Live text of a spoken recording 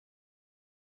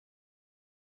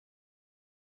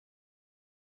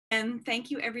And thank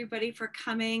you everybody for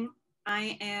coming.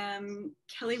 I am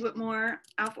Kelly Whitmore,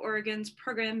 ALF Oregon's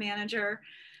program manager,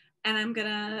 and I'm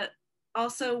gonna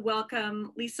also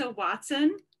welcome Lisa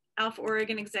Watson, ALF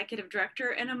Oregon Executive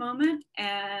Director, in a moment.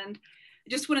 And I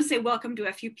just wanna say welcome to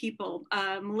a few people.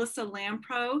 Melissa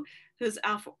Lampro, who's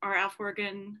our ALF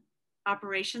Oregon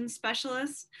Operations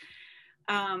Specialist.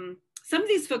 Some of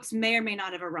these folks may or may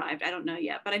not have arrived. I don't know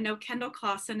yet, but I know Kendall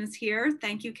Clausen is here.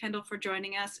 Thank you, Kendall, for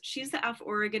joining us. She's the ALF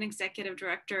Oregon Executive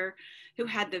Director who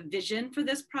had the vision for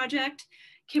this project.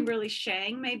 Kimberly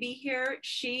Shang may be here.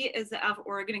 She is the ALF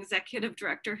Oregon Executive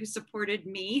Director who supported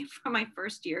me for my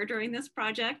first year during this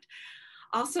project.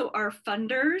 Also our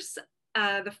funders,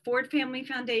 the Ford Family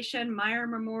Foundation, Meyer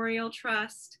Memorial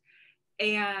Trust,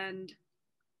 and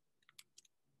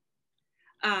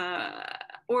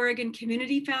Oregon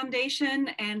Community Foundation,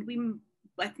 and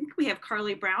I think we have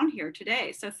Carly Brown here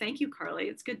today. So thank you, Carly.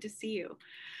 It's good to see you.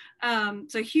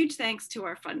 So huge thanks to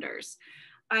our funders.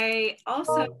 I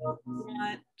also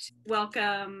want to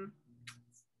welcome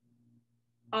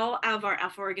all of our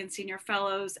ALF Oregon Senior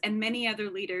Fellows and many other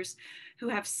leaders who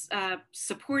have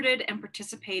supported and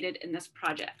participated in this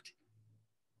project.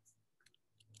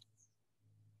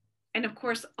 And of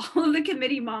course, all of the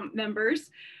committee members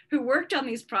who worked on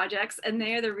these projects, and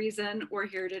they are the reason we're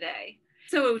here today.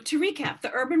 So to recap,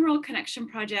 the Urban Rural Connection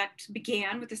Project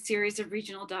began with a series of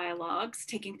regional dialogues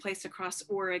taking place across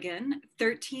Oregon.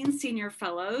 13 senior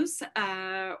fellows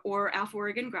or ALF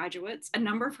Oregon graduates, a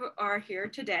number of who are here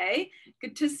today.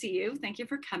 Good to see you, thank you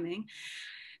for coming.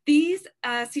 These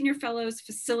senior fellows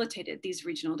facilitated these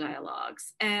regional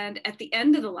dialogues. And at the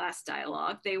end of the last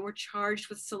dialogue, they were charged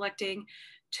with selecting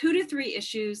 2 to 3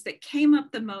 issues that came up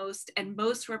the most and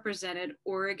most represented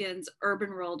Oregon's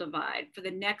urban-rural divide for the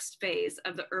next phase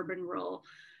of the Urban-Rural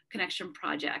Connection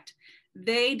Project.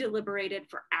 They deliberated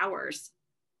for hours.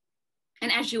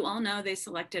 And as you all know, they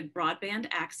selected broadband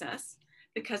access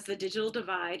because the digital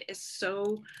divide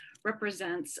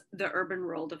represents the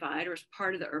urban-rural divide, or is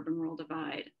part of the urban-rural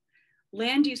divide.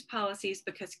 Land use policies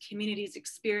because communities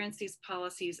experience these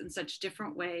policies in such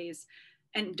different ways,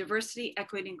 and diversity,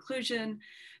 equity, inclusion,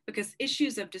 because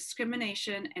issues of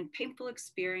discrimination and painful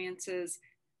experiences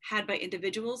had by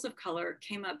individuals of color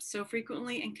came up so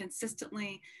frequently and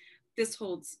consistently. This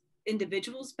holds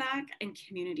individuals back and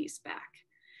communities back.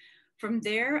 From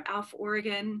there, ALF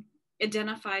Oregon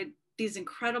identified these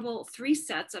 3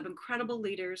 sets of incredible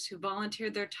leaders who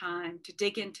volunteered their time to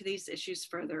dig into these issues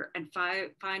further and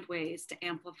find ways to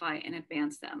amplify and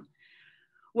advance them.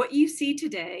 What you see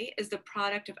today is the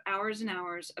product of hours and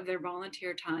hours of their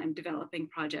volunteer time developing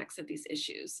projects of these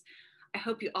issues. I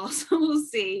hope you also will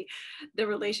see the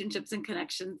relationships and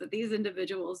connections that these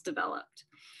individuals developed.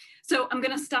 So I'm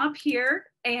gonna stop here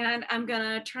and I'm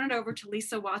gonna turn it over to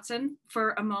Lisa Watson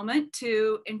for a moment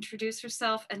to introduce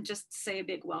herself and just say a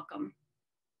big welcome.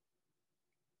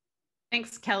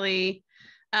 Thanks, Kelly.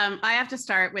 I have to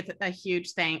start with a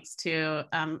huge thanks to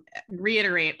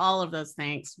reiterate all of those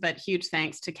thanks, but huge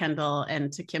thanks to Kendall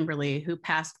and to Kimberly, who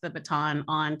passed the baton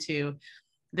on to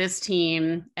this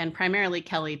team and primarily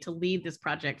Kelly to lead this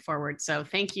project forward. So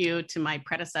thank you to my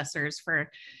predecessors for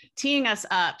teeing us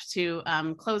up to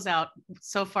close out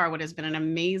so far what has been an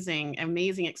amazing,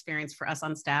 amazing experience for us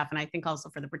on staff, and I think also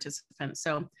for the participants.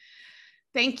 So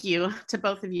thank you to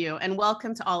both of you and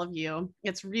welcome to all of you.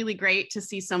 It's really great to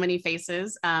see so many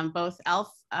faces, both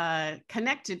ALF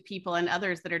connected people and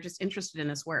others that are just interested in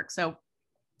this work. So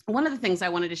one of the things I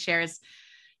wanted to share is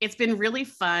it's been really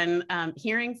fun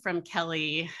hearing from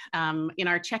Kelly in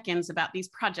our check-ins about these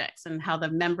projects and how the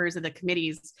members of the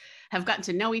committees have gotten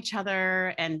to know each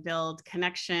other and build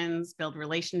connections, build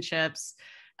relationships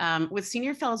with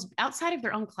senior fellows outside of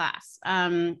their own class.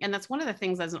 And that's one of the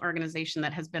things as an organization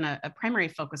that has been a primary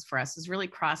focus for us is really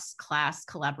cross-class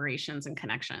collaborations and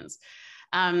connections.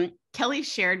 Kelly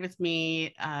shared with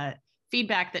me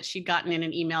feedback that she'd gotten in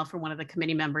an email from one of the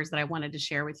committee members that I wanted to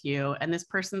share with you. And this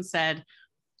person said,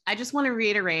 I just want to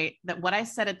reiterate that what I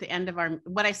said at the end of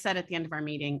our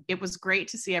meeting, it was great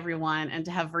to see everyone and to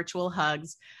have virtual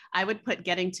hugs. I would put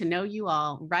getting to know you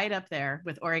all right up there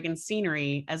with Oregon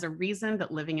scenery as a reason that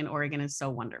living in Oregon is so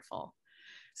wonderful.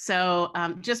 So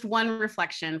just one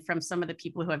reflection from some of the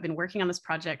people who have been working on this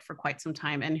project for quite some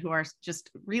time and who are just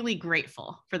really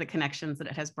grateful for the connections that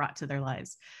it has brought to their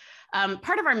lives.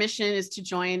 Part of our mission is to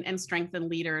join and strengthen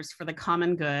leaders for the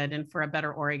common good and for a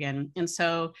better Oregon. And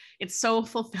so it's so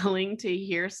fulfilling to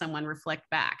hear someone reflect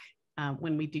back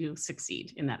when we do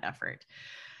succeed in that effort.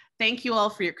 Thank you all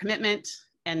for your commitment,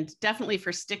 and definitely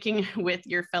for sticking with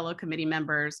your fellow committee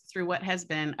members through what has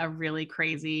been a really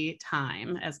crazy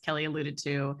time. As Kelly alluded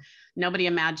to, nobody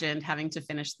imagined having to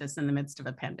finish this in the midst of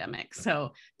a pandemic.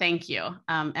 So thank you.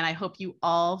 And I hope you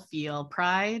all feel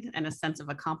pride and a sense of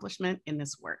accomplishment in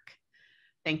this work.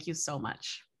 Thank you so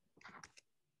much.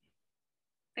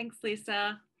 Thanks,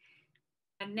 Lisa.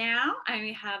 And now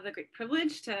I have the great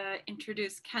privilege to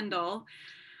introduce Kendall.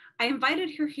 I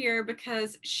invited her here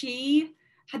because she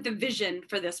had the vision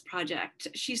for this project.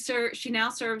 She now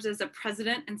serves as the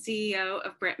president and CEO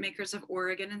of Grantmakers of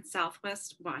Oregon and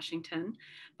Southwest Washington.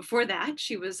 Before that,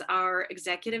 she was our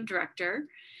executive director.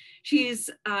 She's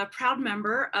a proud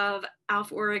member of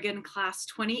ALF Oregon Class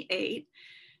 28.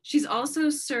 She's also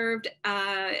served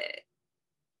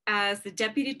as the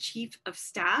deputy chief of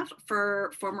staff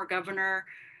for former Governor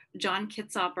John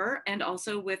Kitzhaber and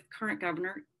also with current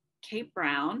Governor Kate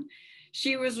Brown.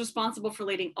 She was responsible for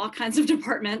leading all kinds of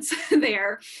departments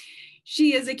there.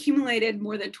 She has accumulated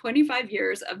more than 25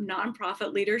 years of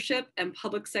nonprofit leadership and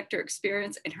public sector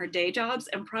experience in her day jobs,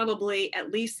 and probably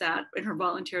at least that in her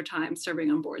volunteer time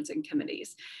serving on boards and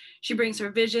committees. She brings her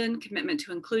vision, commitment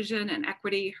to inclusion and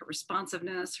equity, her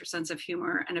responsiveness, her sense of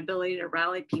humor, and ability to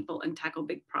rally people and tackle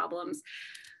big problems.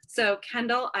 So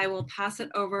Kendall, I will pass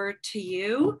it over to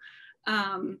you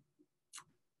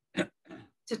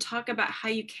to talk about how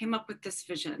you came up with this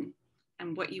vision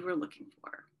and what you were looking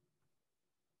for.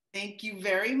 Thank you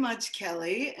very much,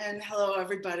 Kelly, and hello,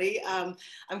 everybody. I'm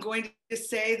going to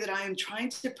say that I am trying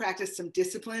to practice some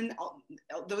discipline.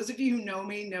 Those of you who know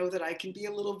me know that I can be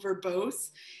a little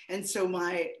verbose, and so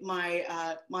my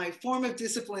form of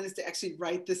discipline is to actually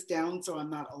write this down so I'm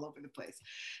not all over the place.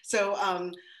 So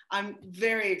I'm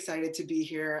very excited to be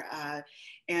here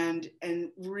and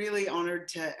really honored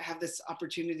to have this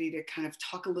opportunity to kind of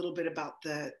talk a little bit about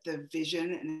the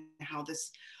vision and how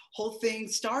this whole thing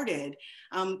started.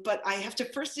 But I have to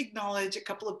first acknowledge a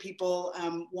couple of people,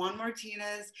 Juan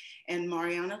Martinez and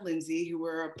Mariana Lindsay, who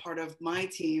were a part of my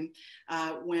team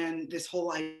when this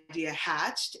whole idea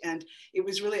hatched. And it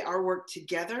was really our work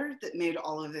together that made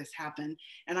all of this happen.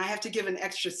 And I have to give an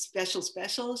extra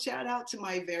special shout out to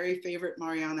my very favorite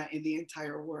Mariana in the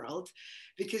entire world,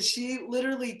 because she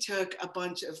literally took a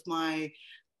bunch of my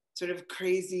sort of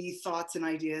crazy thoughts and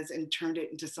ideas and turned it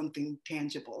into something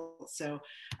tangible. So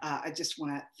I just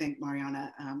want to thank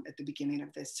Mariana at the beginning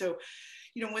of this. So,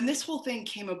 you know, when this whole thing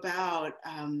came about,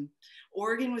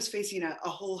 Oregon was facing a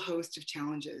whole host of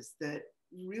challenges that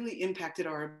really impacted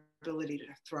our ability to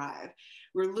thrive.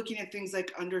 We're looking at things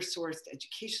like undersourced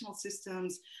educational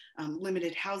systems,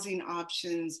 limited housing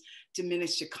options,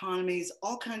 diminished economies,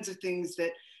 all kinds of things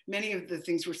that many of the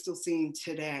things we're still seeing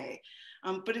today.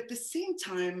 But at the same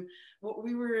time, what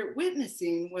we were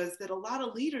witnessing was that a lot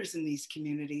of leaders in these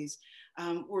communities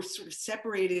were sort of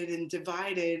separated and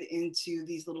divided into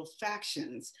these little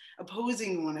factions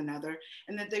opposing one another,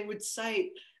 and that they would cite,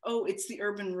 oh, it's the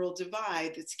urban-rural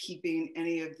divide that's keeping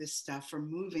any of this stuff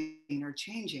from moving or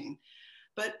changing.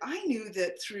 But I knew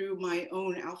that through my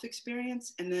own ALF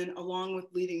experience, and then along with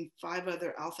leading 5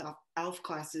 other ALF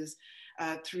classes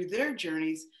through their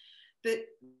journeys, that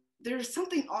there's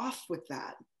something off with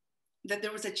that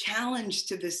there was a challenge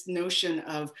to this notion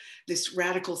of this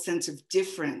radical sense of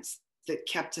difference that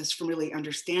kept us from really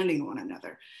understanding one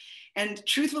another. And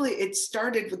truthfully, it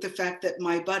started with the fact that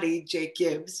my buddy, Jake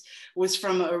Gibbs, was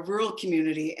from a rural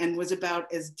community and was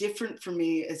about as different from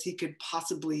me as he could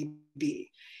possibly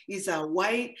be. He's a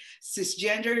white,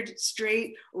 cisgendered,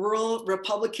 straight, rural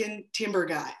Republican timber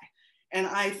guy. And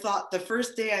I thought the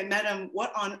first day I met him,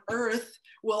 what on earth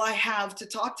will I have to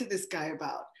talk to this guy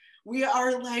about? We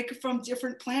are like from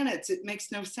different planets. It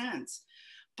makes no sense.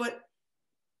 But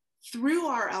through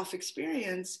our ALF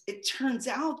experience, it turns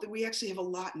out that we actually have a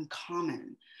lot in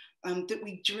common, that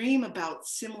we dream about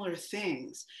similar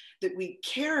things, that we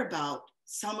care about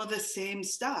some of the same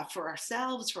stuff for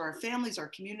ourselves, for our families, our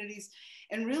communities,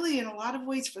 and really in a lot of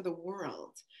ways for the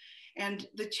world. And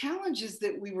the challenges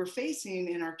that we were facing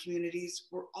in our communities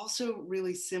were also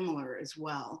really similar as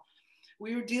well.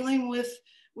 We were dealing with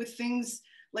things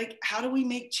like, how do we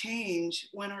make change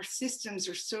when our systems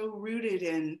are so rooted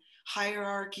in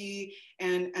hierarchy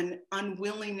and an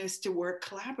unwillingness to work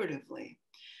collaboratively?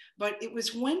 But it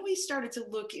was when we started to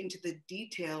look into the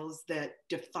details that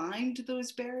defined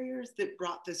those barriers that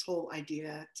brought this whole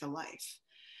idea to life.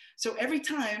 So every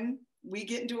time we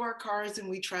get into our cars and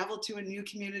we travel to a new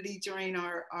community during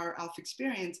our ALF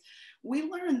experience, we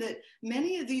learn that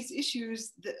many of these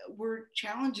issues that were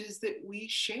challenges that we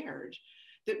shared,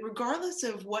 that regardless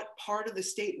of what part of the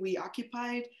state we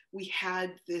occupied, we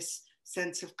had this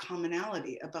sense of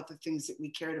commonality about the things that we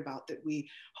cared about, that we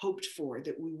hoped for,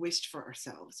 that we wished for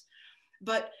ourselves.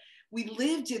 But we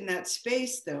lived in that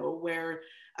space, though, where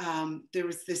there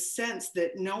was this sense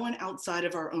that no one outside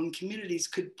of our own communities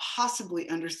could possibly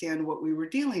understand what we were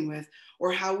dealing with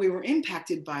or how we were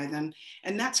impacted by them.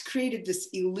 And that's created this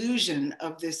illusion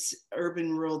of this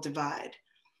urban-rural divide.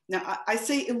 Now, I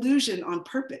say illusion on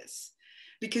purpose,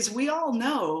 because we all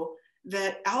know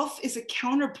that ALF is a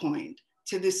counterpoint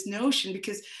to this notion,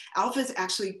 because ALF has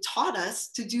actually taught us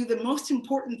to do the most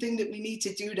important thing that we need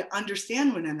to do to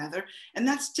understand one another, and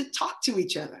that's to talk to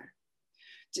each other.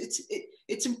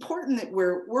 It's important that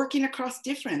we're working across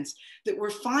difference, that we're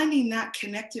finding that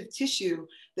connective tissue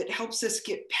that helps us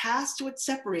get past what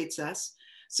separates us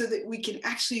so that we can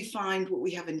actually find what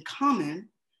we have in common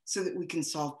so that we can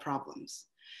solve problems.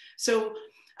 So,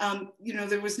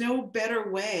 there was no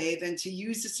better way than to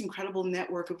use this incredible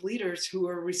network of leaders who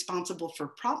are responsible for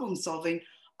problem solving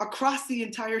across the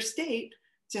entire state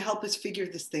to help us figure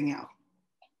this thing out.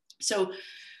 So,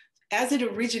 as it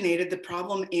originated, the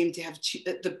project aimed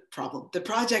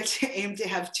to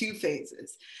have two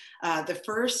phases. The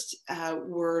first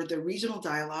were the regional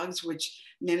dialogues, which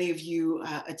many of you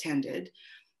attended.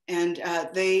 And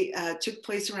they took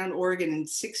place around Oregon in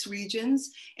 6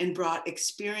 regions and brought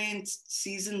experienced,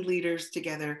 seasoned leaders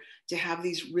together to have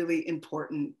these really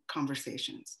important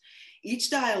conversations. Each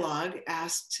dialogue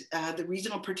asked the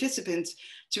regional participants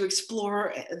to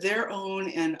explore their own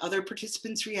and other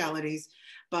participants' realities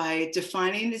by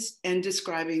defining and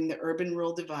describing the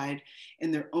urban-rural divide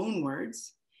in their own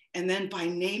words, and then by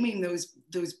naming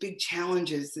those big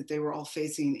challenges that they were all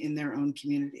facing in their own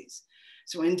communities.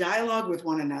 So in dialogue with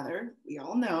one another, we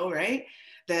all know, right,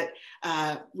 that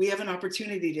we have an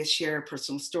opportunity to share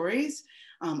personal stories,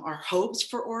 our hopes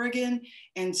for Oregon,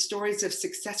 and stories of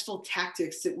successful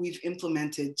tactics that we've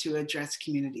implemented to address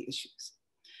community issues.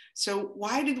 So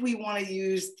why did we want to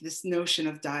use this notion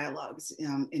of dialogues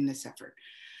in this effort?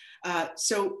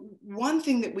 So one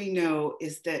thing that we know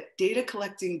is that data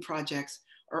collecting projects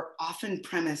are often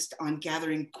premised on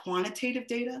gathering quantitative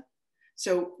data.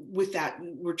 So with that,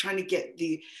 we're trying to get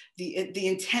the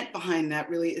intent behind that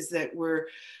really is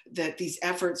that these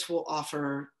efforts will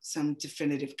offer some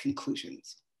definitive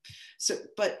conclusions. So,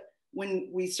 but when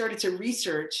we started to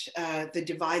research the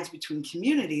divides between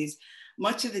communities,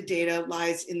 much of the data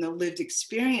lies in the lived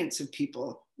experience of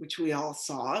people, which we all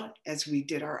saw as we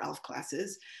did our ALF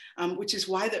classes, which is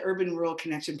why the Urban-Rural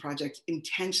Connection Project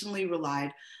intentionally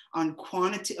relied on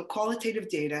qualitative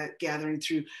data gathering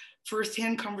through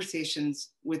firsthand conversations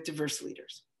with diverse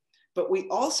leaders. But we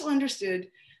also understood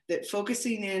that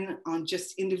focusing in on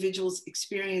just individuals'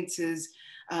 experiences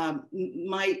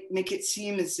might make it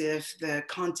seem as if the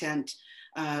content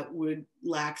would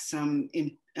lack some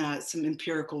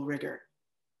empirical rigor.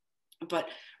 But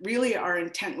really our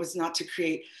intent was not to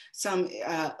create some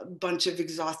bunch of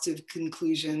exhaustive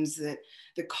conclusions that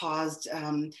caused,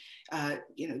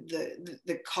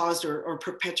 that caused or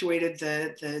perpetuated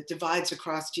the divides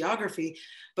across geography,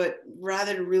 but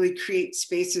rather to really create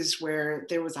spaces where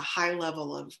there was a high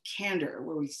level of candor,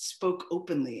 where we spoke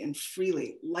openly and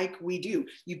freely, like we do.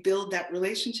 You build that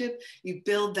relationship, you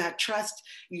build that trust,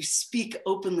 you speak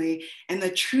openly, and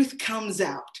the truth comes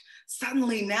out.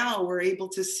 Suddenly now we're able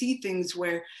to see things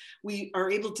where we are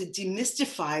able to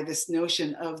demystify this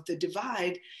notion of the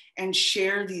divide and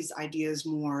share these ideas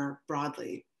more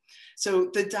broadly.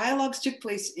 So the dialogues took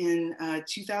place in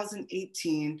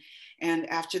 2018, and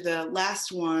after the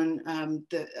last one,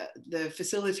 the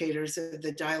facilitators of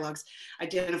the dialogues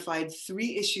identified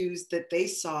 3 issues that they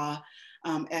saw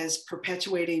as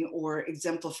perpetuating or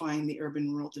exemplifying the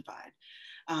urban-rural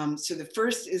divide. So the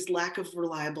first is lack of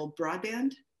reliable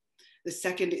broadband. The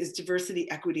second is diversity,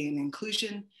 equity, and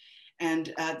inclusion. And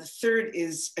the third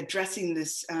is addressing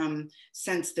this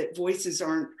sense that voices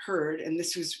aren't heard. And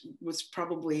this was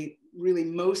probably really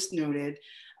most noted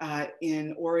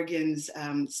in Oregon's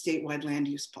statewide land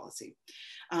use policy.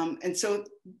 And so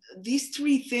these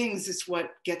 3 things is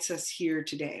what gets us here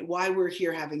today, why we're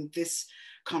here having this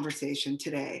conversation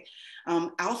today.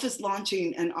 ALF is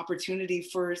launching an opportunity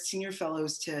for senior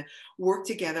fellows to work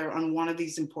together on one of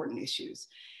these important issues.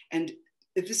 And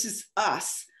this is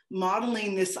us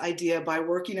modeling this idea by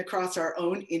working across our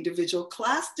own individual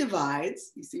class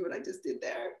divides. You see what I just did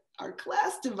there? Our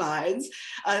class divides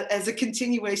as a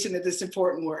continuation of this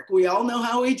important work. We all know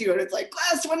how we do it. It's like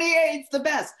class 28 is the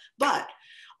best. But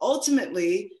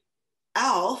ultimately,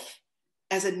 ALF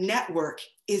as a network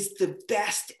is the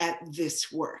best at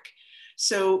this work.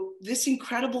 So this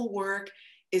incredible work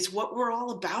is what we're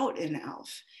all about in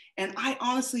ALF. And I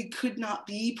honestly could not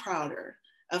be prouder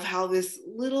of how this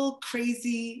little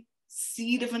crazy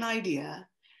seed of an idea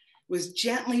was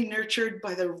gently nurtured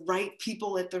by the right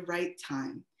people at the right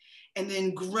time, and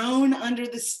then grown under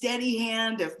the steady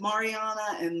hand of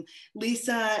Mariana and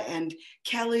Lisa and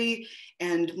Kelly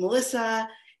and Melissa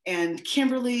and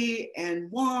Kimberly and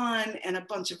Juan and a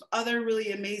bunch of other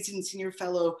really amazing senior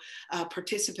fellow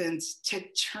participants to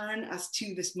turn us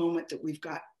to this moment that we've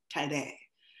got today.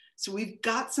 So we've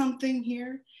got something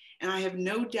here, and I have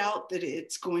no doubt that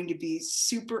it's going to be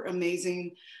super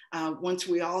amazing once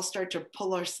we all start to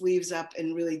pull our sleeves up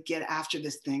and really get after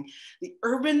this thing. The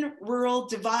urban-rural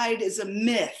divide is a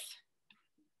myth.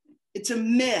 It's a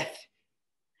myth.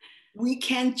 We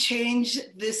can change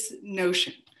this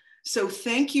notion. So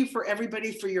thank you for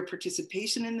everybody for your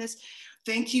participation in this.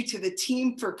 Thank you to the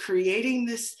team for creating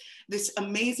this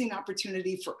amazing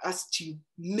opportunity for us to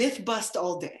myth bust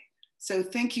all day. So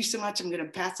thank you so much. I'm going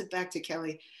to pass it back to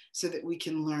Kelly so that we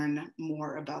can learn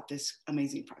more about this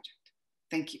amazing project.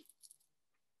 Thank you.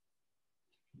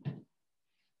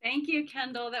 Thank you,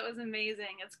 Kendall. That was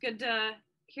amazing. It's good to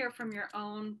hear from your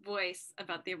own voice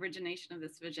about the origination of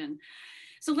this vision.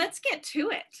 So let's get to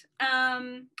it.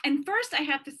 And first I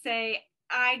have to say,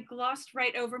 I glossed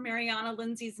right over Mariana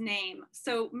Lindsay's name.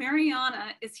 So Mariana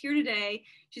is here today.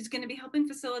 She's going to be helping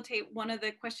facilitate one of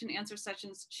the question and answer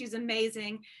sessions. She's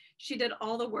amazing. She did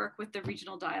all the work with the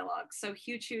regional dialogue. So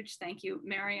huge, huge thank you,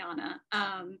 Mariana.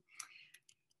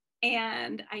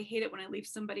 And I hate it when I leave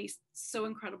somebody so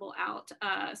incredible out.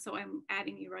 So I'm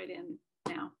adding you right in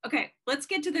now. Okay, let's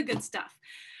get to the good stuff.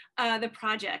 The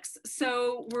projects.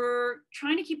 So we're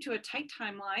trying to keep to a tight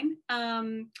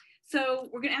timeline. So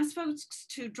we're going to ask folks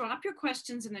to drop your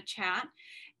questions in the chat,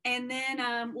 and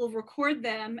then we'll record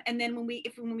them. And then when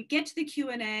we get to the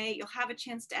Q&A, you'll have a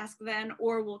chance to ask then,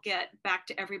 or we'll get back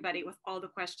to everybody with all the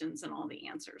questions and all the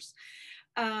answers.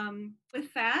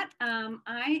 With that,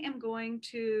 I am going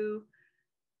to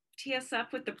tee us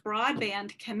up with the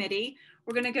Broadband Committee.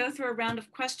 We're going to go through a round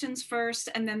of questions first,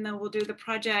 and then we'll do the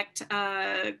project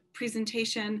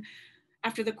presentation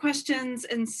after the questions.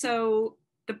 And so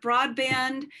the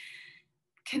Broadband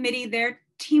Committee, their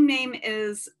team name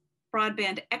is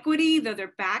Broadband Equity, though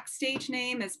their backstage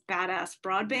name is Badass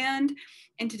Broadband.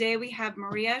 And today we have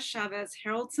Maria Chavez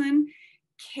Haroldson,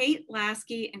 Kate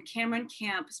Lasky, and Cameron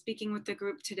Camp speaking with the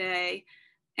group today.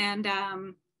 And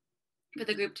and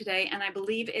I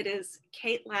believe it is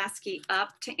Kate Lasky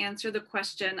up to answer the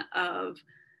question of,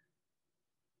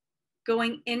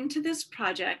 going into this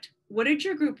project, what did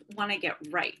your group want to get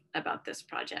right about this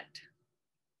project?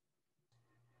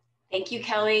 Thank you,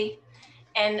 Kelly.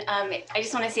 And I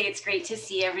just want to say it's great to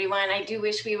see everyone. I do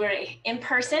wish we were in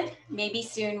person. Maybe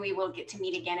soon we will get to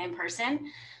meet again in person.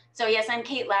 So yes, I'm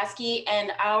Kate Lasky,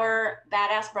 and our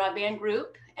Badass Broadband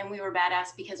group, and we were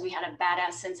badass because we had a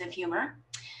badass sense of humor.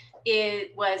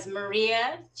 It was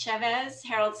Maria Chavez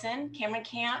Haroldson, Cameron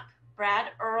Camp, Brad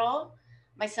Earl,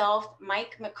 myself,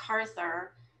 Mike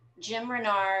MacArthur, Jim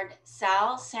Renard,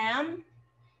 Sal Sam,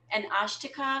 and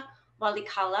Ashtika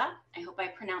Walikala. I hope I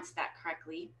pronounced that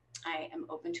correctly. I am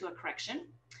open to a correction.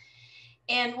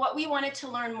 And what we wanted to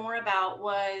learn more about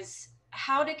was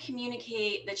how to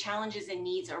communicate the challenges and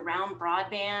needs around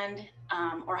broadband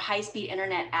or high-speed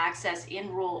internet access in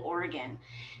rural Oregon,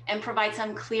 and provide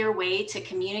some clear way to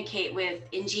communicate with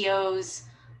NGOs,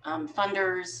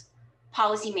 funders,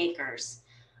 policymakers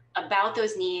about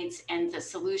those needs and the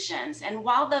solutions. And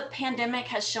while the pandemic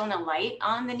has shown a light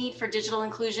on the need for digital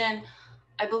inclusion,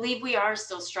 I believe we are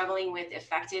still struggling with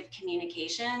effective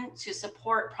communication to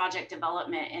support project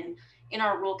development in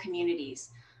our rural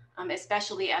communities,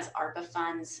 especially as ARPA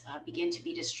funds begin to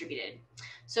be distributed.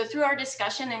 So through our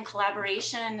discussion and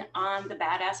collaboration on the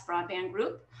Badass Broadband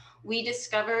group, we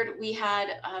discovered we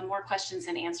had more questions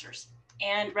than answers,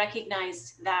 and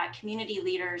recognized that community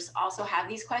leaders also have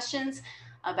these questions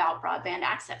about broadband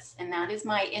access. And that is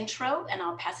my intro, and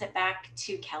I'll pass it back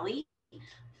to Kelly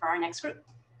for our next group.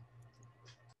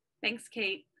 Thanks,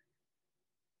 Kate.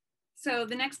 So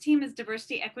the next team is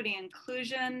Diversity, Equity, and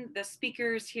Inclusion. The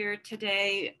speakers here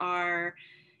today are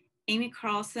Amy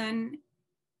Carlson,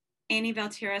 Annie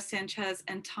Valtierra Sanchez,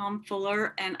 and Tom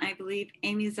Fuller. And I believe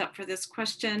Amy's up for this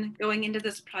question. Going into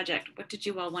this project, what did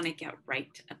you all want to get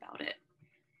right about it?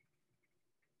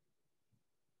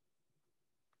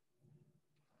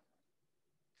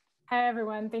 Hi,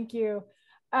 everyone. Thank you.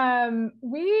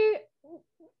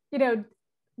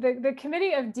 The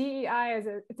committee of DEI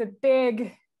it's a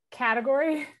big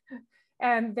category,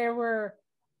 and there were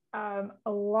a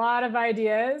lot of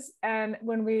ideas. And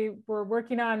when we were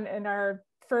working on in our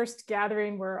first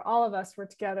gathering where all of us were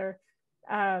together,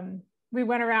 we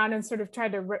went around and sort of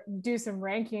tried to do some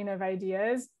ranking of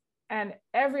ideas. and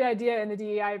every idea in the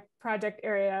DEI project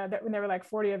area, that when there were like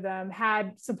 40 of them,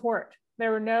 had support.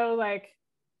 There were no like,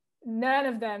 none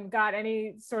of them got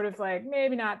any sort of like,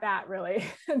 maybe not that really.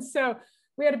 And so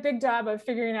we had a big job of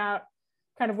figuring out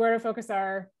kind of where to focus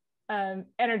our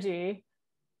energy.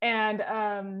 And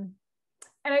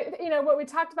what we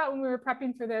talked about when we were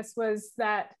prepping for this was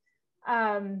that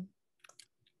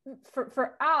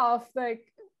for ALF,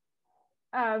 like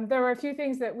there were a few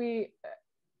things that we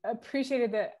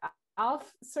appreciated that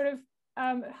ALF sort of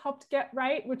helped get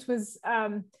right, which was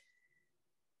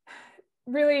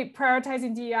really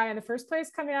prioritizing DEI in the first place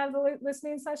coming out of the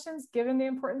listening sessions, given the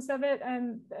importance of it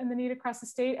and the need across the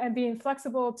state, and being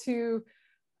flexible to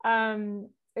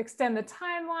extend the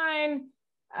timeline,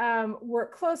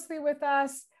 work closely with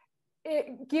us.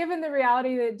 Given the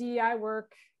reality that DEI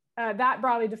work, that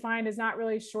broadly defined, is not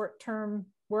really short-term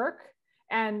work.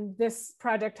 And this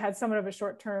project had somewhat of a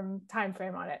short-term time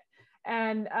frame on it.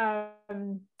 And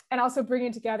also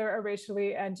bringing together a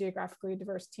racially and geographically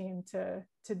diverse team to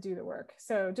do the work.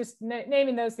 So just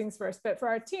naming those things first. But for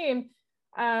our team,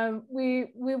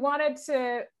 we wanted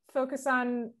to focus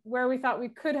on where we thought we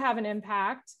could have an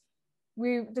impact.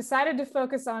 We decided to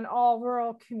focus on all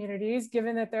rural communities,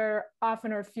 given that there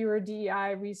often are fewer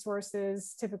DEI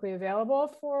resources typically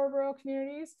available for rural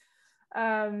communities.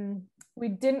 We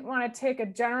didn't want to take a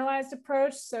generalized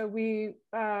approach, so we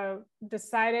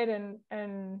decided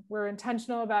and were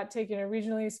intentional about taking a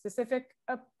regionally specific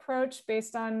approach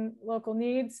based on local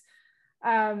needs.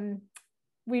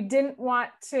 We didn't want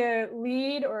to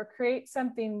lead or create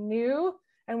something new,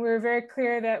 and we were very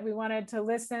clear that we wanted to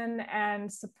listen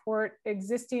and support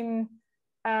existing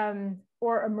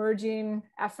or emerging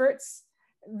efforts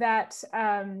that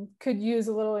could use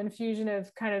a little infusion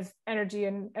of kind of energy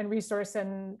and resource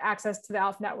and access to the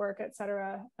ALF network, et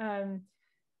cetera.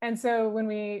 And so when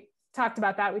we talked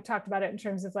about that, we talked about it in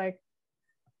terms of like,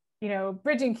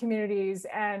 bridging communities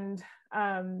and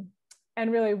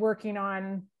really working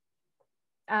on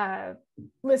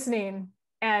listening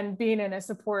and being in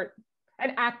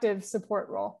an active support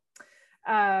role.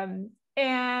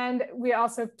 And we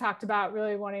also talked about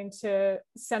really wanting to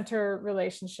center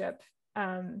relationship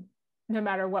no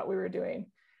matter what we were doing.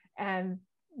 And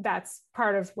that's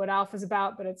part of what ALF is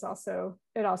about, but it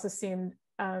also seemed,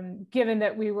 given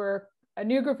that we were a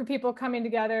new group of people coming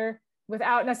together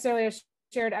without necessarily a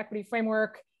shared equity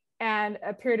framework and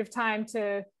a period of time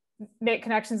to make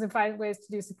connections and find ways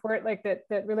to do support, like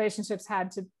that relationships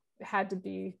had to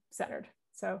be centered.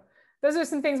 So those are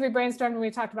some things we brainstormed when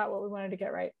we talked about what we wanted to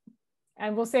get right.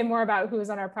 And we'll say more about who was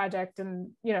on our project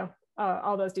and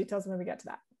all those details when we get to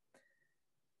that.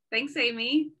 Thanks,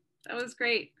 Amy. That was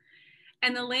great.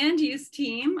 And the land use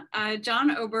team,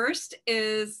 John Oberst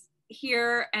is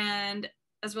here, and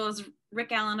as well as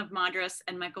Rick Allen of Madras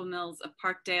and Michael Mills of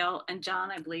Parkdale. And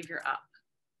John, I believe you're up.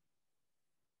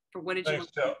 For what did you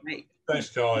want to say? Thanks,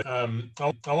 Kelly. I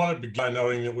wanted to begin by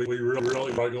noting that we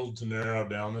really struggled to narrow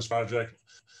down this project.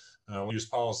 We use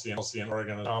policy in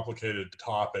Oregon, a complicated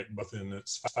topic, both in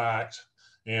its fact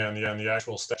and the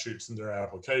actual statutes and their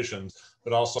applications,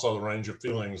 but also the range of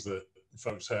feelings that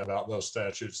folks have about those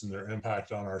statutes and their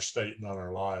impact on our state and on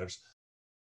our lives.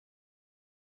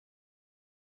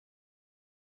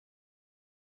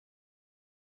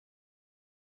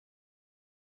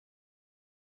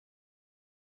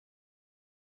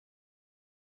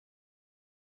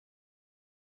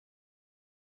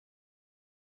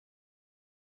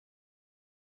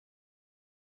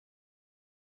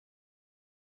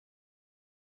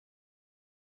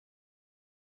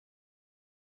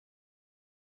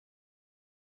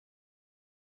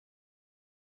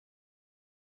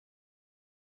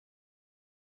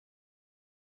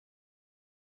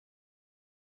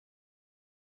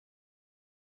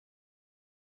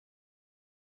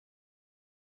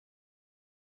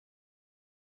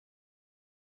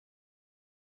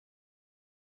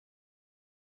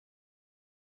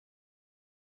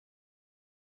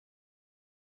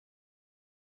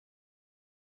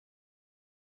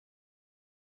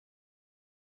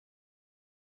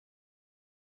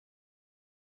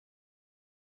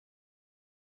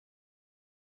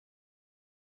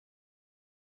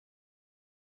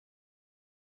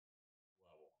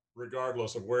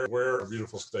 Regardless of where a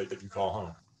beautiful state that you call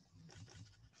home.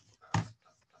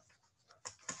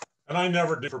 And I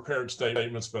never do prepared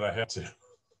statements, but I had to.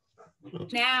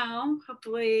 Now,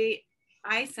 hopefully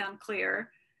I sound clear.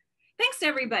 Thanks to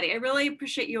everybody. I really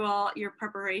appreciate your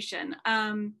preparation.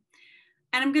 And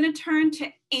I'm going to turn to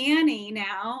Annie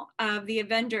now of the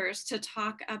Avengers to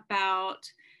talk about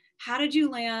how did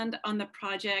you land on the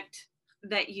project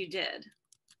that you did?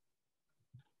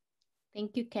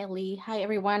 Thank you, Kelly. Hi,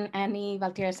 everyone. Annie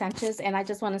Valtierra Sanchez. And I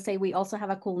just want to say we also have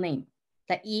a cool name.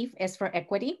 The Eve is for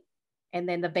equity. And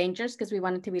then the Avengers, because we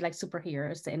wanted to be like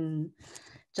superheroes and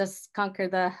just conquer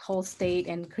the whole state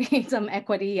and create some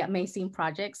equity, amazing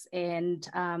projects. And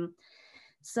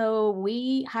so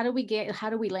how do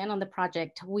we land on the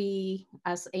project? We,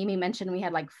 as Amy mentioned, we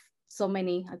had like so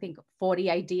many, I think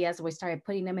 40 ideas. We started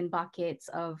putting them in buckets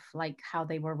of like how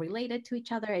they were related to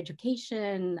each other,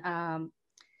 education,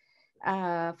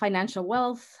 financial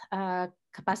wealth,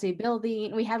 capacity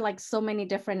building. We had like so many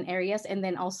different areas, and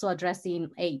then also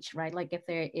addressing age, right? Like if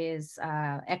there is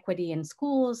equity in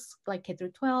schools, like K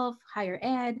through 12, higher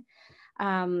ed.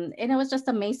 And it was just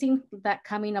amazing, that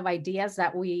coming of ideas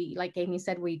that we, like Amy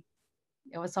said,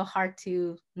 it was so hard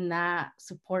to not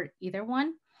support either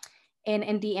one. And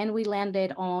in the end, we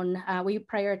landed on, we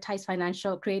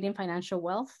prioritized creating financial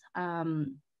wealth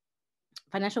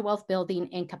building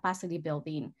and capacity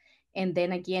building. And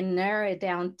then again, narrow it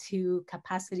down to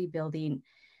capacity building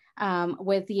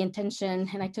with the intention,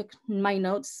 and I took my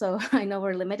notes, so I know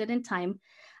we're limited in time.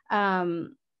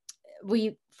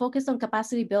 We focused on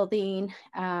capacity building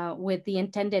with the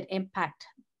intended impact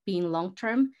being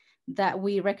long-term, that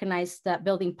we recognize that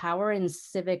building power and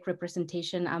civic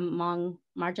representation among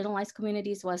marginalized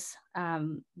communities was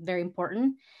very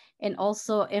important, and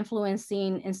also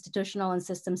influencing institutional and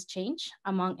systems change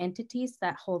among entities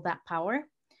that hold that power.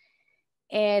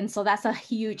 And so that's a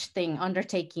huge thing,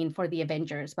 undertaking for the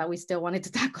Avengers, but we still wanted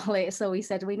to tackle it. So we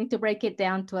said we need to break it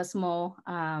down to a small,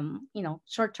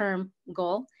 short-term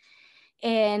goal.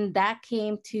 And that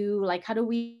came to like, how do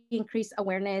we increase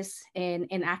awareness and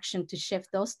action to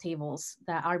shift those tables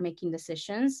that are making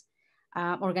decisions,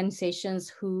 organizations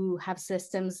who have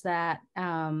systems that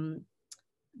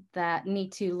that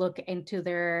need to look into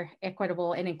their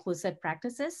equitable and inclusive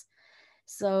practices.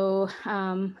 So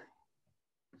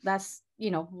that's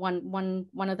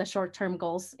one of the short-term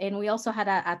goals. And we also had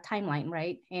a timeline,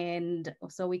 right? And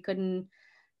so we couldn't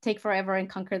take forever and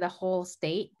conquer the whole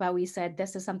state, but we said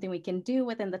this is something we can do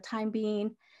within the time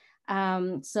being.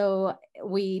 So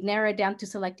we narrowed down to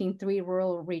selecting 3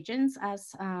 rural regions,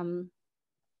 as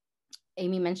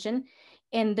Amy mentioned,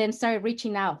 and then started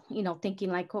reaching out,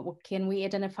 thinking like, can we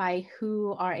identify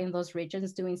who are in those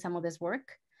regions doing some of this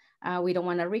work? We don't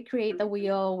want to recreate the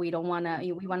wheel. We want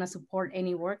to support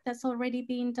any work that's already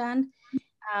being done.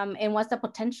 And what's the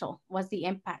potential? What's the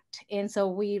impact? And so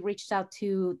we reached out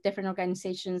to different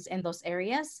organizations in those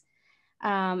areas,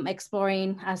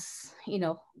 exploring, as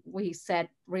we said,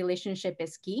 relationship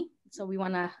is key. So we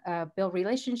want to build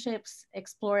relationships,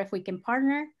 explore if we can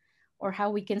partner or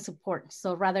how we can support.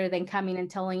 So rather than coming and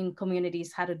telling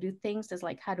communities how to do things, it's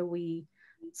like, how do we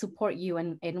support you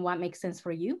and what makes sense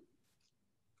for you?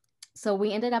 So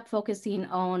we ended up focusing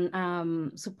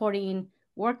on supporting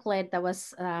work that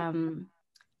was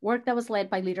led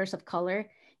by leaders of color,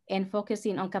 and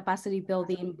focusing on capacity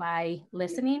building by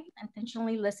listening,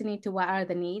 intentionally listening to what are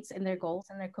the needs and their goals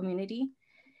in their community,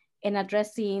 and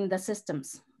addressing the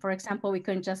systems. For example, we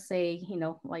couldn't just say,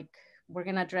 like, we're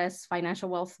going to address financial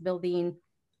wealth building,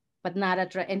 but not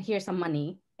address, and here's some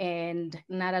money, and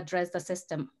not address the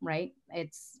system, right?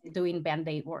 It's doing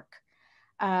Band-Aid work.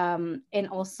 And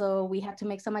also we had to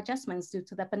make some adjustments due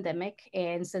to the pandemic.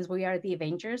 And since we are the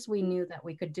Avengers, we knew that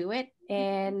we could do it.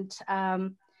 And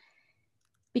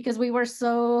because we were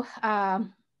so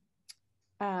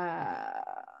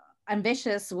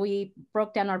ambitious, we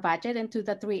broke down our budget into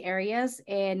the 3 areas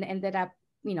and ended up,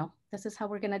 this is how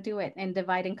we're going to do it, and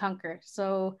divide and conquer.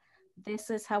 So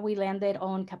this is how we landed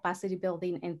on capacity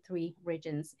building in 3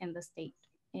 regions in the state.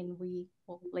 And we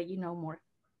will let you know more.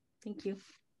 Thank you.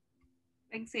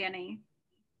 Thanks, Annie.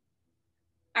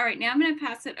 All right, now I'm going to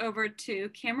pass it over to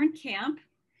Cameron Camp,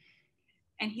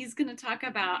 and he's going to talk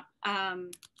about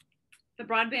the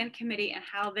Broadband Committee and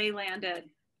how they landed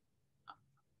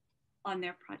on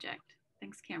their project.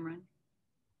 Thanks, Cameron.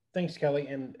 Thanks, Kelly.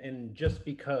 And just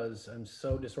because I'm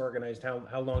so disorganized,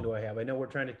 how long do I have? I know we're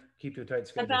trying to keep to a tight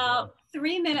schedule. About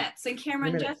 3 minutes. And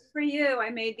Cameron, just for you, I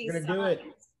made these signs. We're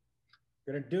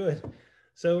gonna do it.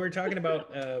 So we're talking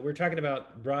about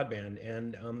broadband,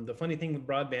 and the funny thing with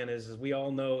broadband is we all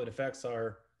know it affects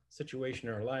our situation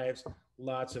in our lives.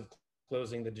 Lots of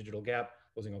closing the digital gap,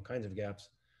 closing all kinds of gaps,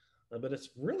 but it's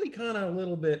really kind of a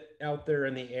little bit out there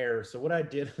in the air. So what I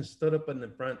did is stood up in the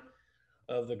front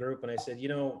of the group and I said, the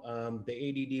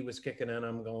ADD was kicking in.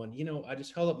 I'm going, I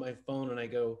just held up my phone and I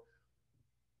go,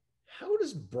 how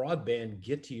does broadband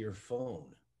get to your phone?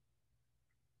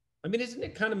 I mean, isn't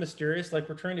it kind of mysterious? Like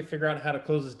we're trying to figure out how to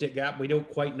close this gap. We don't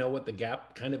quite know what the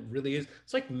gap kind of really is.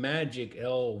 It's like magic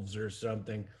elves or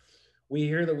something. We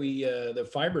hear that the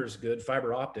fiber is good,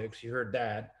 fiber optics. You heard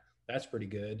that. That's pretty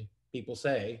good. People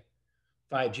say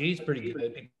 5G is pretty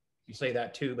good. People say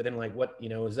that too, but then like, what,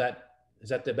 is that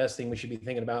the best thing we should be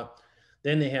thinking about?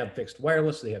 Then they have fixed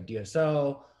wireless, they have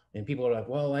DSL, and people are like,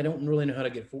 well, I don't really know how to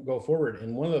go forward.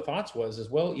 And one of the thoughts was,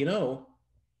 well,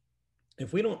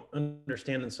 if we don't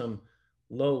understand in some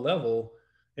low level,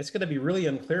 it's going to be really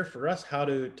unclear for us how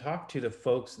to talk to the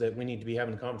folks that we need to be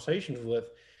having conversations with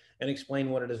and explain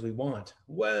what it is we want.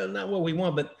 Well, not what we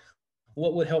want, but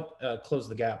what would help close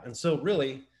the gap. And so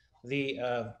really the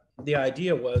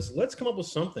idea was, let's come up with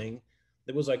something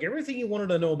that was like everything you wanted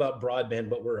to know about broadband,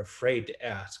 but we're afraid to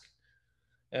ask.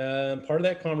 Part of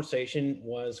that conversation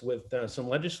was with some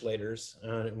legislators,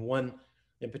 and one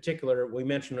in particular, we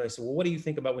mentioned, I said, well, what do you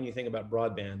think about when you think about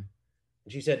broadband? And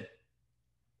she said,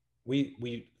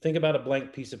 we think about a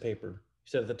blank piece of paper.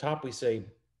 She said, at the top, we say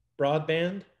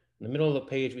broadband. In the middle of the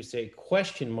page, we say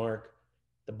question mark.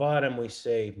 At the bottom, we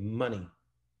say money.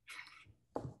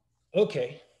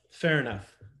 Okay, fair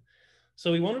enough.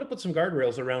 So we wanted to put some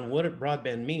guardrails around what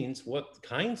broadband means, what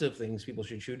kinds of things people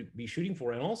should be shooting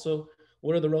for, and also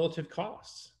what are the relative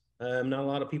costs. Not a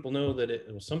lot of people know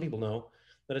that some people know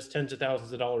that it's tens of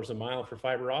thousands of dollars a mile for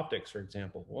fiber optics, for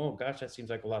example. Oh gosh, that seems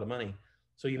like a lot of money.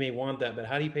 So you may want that, but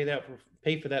how do you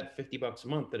pay for that $50 a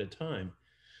month at a time?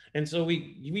 And so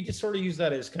we just sort of use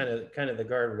that as kind of the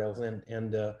guardrails.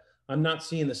 And I'm not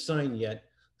seeing the sign yet.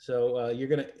 So you're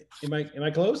gonna, am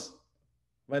I close?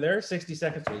 Am I there? 60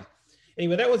 seconds, please.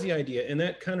 Anyway, that was the idea, and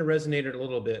that kind of resonated a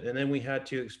little bit. And then we had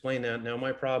to explain that. Now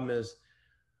my problem is,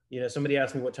 somebody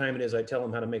asked me what time it is, I tell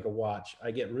them how to make a watch. I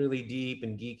get really deep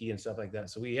and geeky and stuff like that.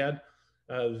 So we had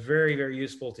very, very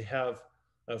useful to have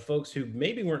folks who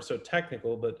maybe weren't so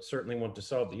technical, but certainly want to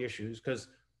solve the issues, because,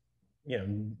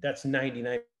 that's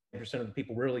 99% of the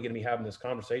people we're really going to be having this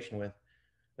conversation with.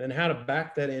 And how to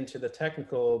back that into the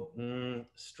technical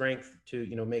strength to,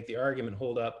 make the argument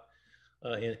hold up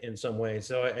in some way.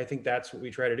 So I think that's what we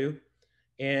try to do.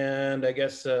 And I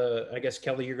guess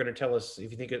Kelly, you're going to tell us if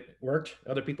you think it worked.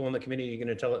 Other people in the community are going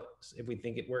to tell us if we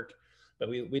think it worked. But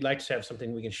we'd like to have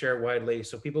something we can share widely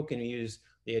so people can use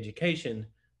the education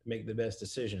to make the best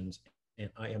decisions. And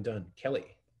I am done. Kelly.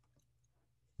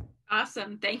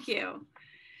 Awesome, thank you.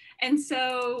 And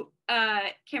so,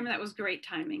 Cameron, that was great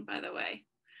timing, by the way.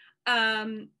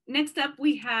 Next up,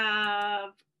 we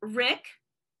have Rick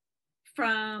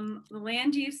from the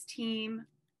land use team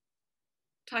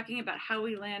talking about how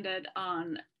we landed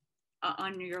on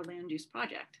your land use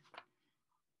project.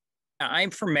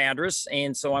 I'm from Madras,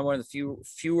 and so I'm one of the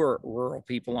fewer rural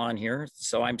people on here.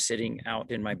 So I'm sitting out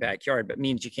in my backyard, but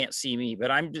means you can't see me, but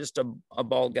I'm just a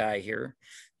bald guy here.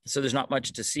 So there's not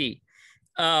much to see.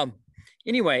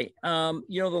 Anyway, the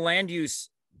land use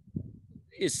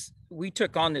we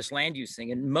took on this land use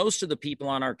thing, and most of the people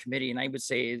on our committee, and I would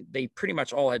say they pretty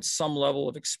much all had some level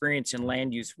of experience in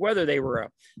land use, whether they were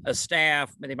a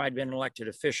staff, they might've been an elected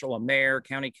official, a mayor,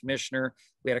 county commissioner.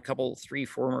 We had 3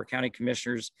 former county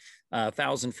commissioners,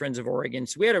 1,000 Friends of Oregon.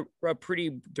 So we had a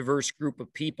pretty diverse group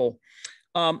of people.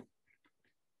 And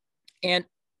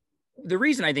the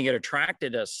reason I think it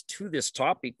attracted us to this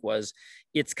topic was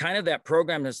it's kind of that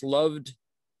program that's loved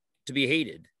to be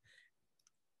hated.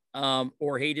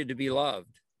 Or hated to be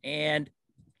loved. And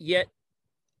yet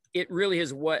it really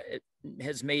is what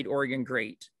has made Oregon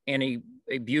great and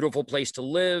a beautiful place to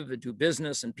live, to do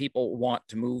business, and people want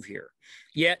to move here.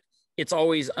 Yet it's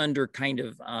always under kind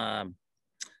of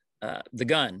the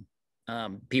gun.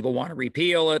 People want to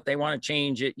repeal it. They want to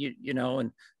change it,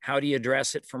 and how do you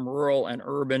address it from rural and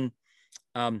urban?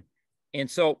 And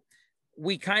so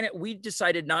we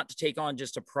decided not to take on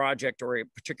just a project or a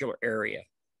particular area,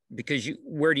 because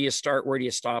where do you start? Where do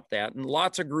you stop that? And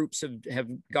lots of groups have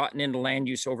gotten into land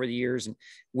use over the years, and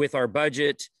with our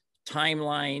budget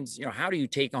timelines, how do you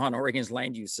take on Oregon's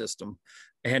land use system?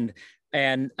 And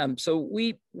so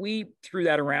we threw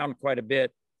that around quite a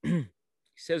bit. He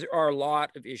says there are a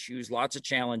lot of issues, lots of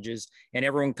challenges, and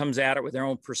everyone comes at it with their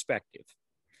own perspective.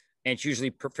 And it's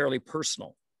usually fairly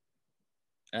personal.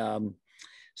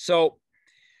 So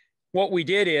what we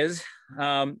did is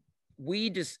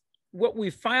what we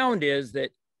found is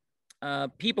that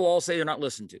people all say they're not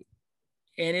listened to.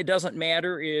 And it doesn't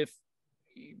matter if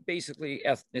basically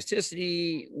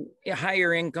ethnicity,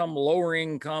 higher income, lower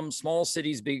income, small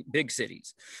cities, big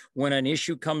cities. When an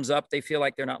issue comes up, they feel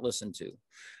like they're not listened to.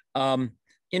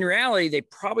 In reality, they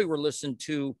probably were listened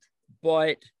to,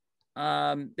 but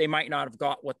they might not have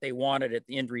got what they wanted at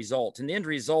the end result. And the end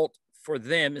result for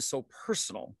them is so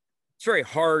personal. It's very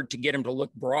hard to get them to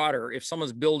look broader if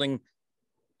someone's building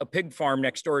a pig farm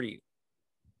next door to you.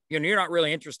 You're not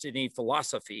really interested in any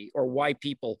philosophy or why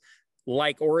people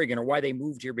like Oregon or why they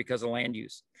moved here because of land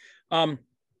use.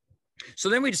 So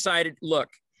then we decided, look,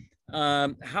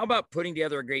 how about putting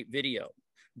together a great video,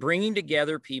 bringing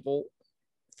together people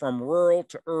from rural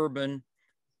to urban,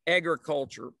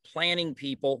 agriculture, planning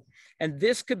people, and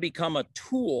this could become a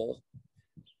tool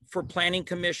for planning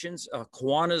commissions,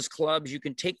 Kiwanis clubs. You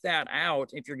can take that out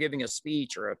if you're giving a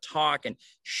speech or a talk and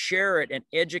share it and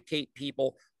educate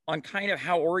people on kind of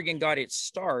how Oregon got its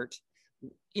start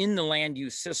in the land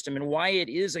use system and why it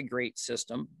is a great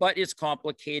system, but it's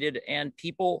complicated. And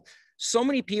people, so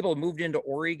many people moved into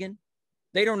Oregon.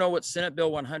 They don't know what Senate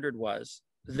Bill 100 was.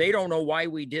 They don't know why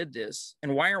we did this.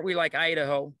 And why aren't we like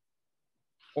Idaho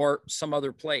or some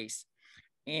other place?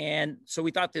 And so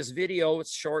we thought this video,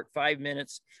 it's short, 5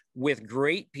 minutes, with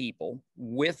great people,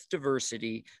 with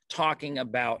diversity, talking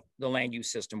about the land use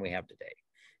system we have today.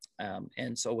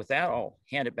 And so with that, I'll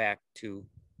hand it back to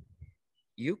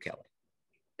you, Kelly.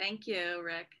 Thank you,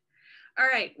 Rick. All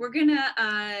right, we're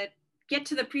gonna get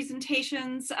to the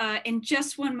presentations in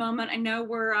just one moment. I know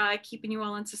we're keeping you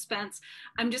all in suspense.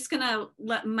 I'm just gonna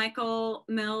let Michael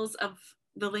Mills of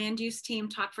the land use team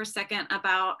talk for a second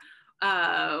about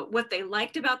what they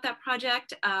liked about that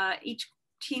project. Each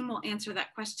team will answer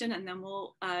that question and then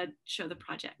we'll show the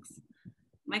projects.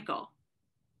 Michael.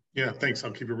 Yeah, thanks.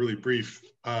 I'll keep it really brief.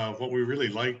 What we really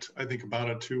liked, I think, about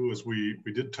it too, is we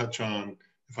did touch on,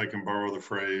 if I can borrow the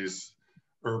phrase,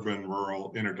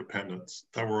 urban-rural interdependence,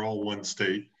 that we're all one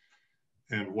state,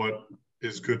 and what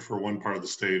is good for one part of the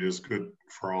state is good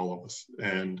for all of us.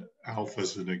 And ALF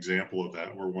is an example of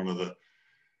that. We're one of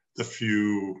the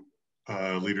few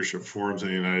leadership forums in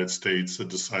the United States that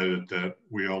decided that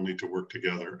we all need to work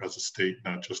together as a state,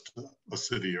 not just a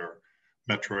city or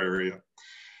metro area.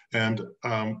 And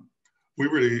we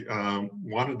really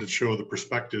wanted to show the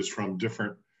perspectives from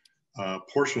different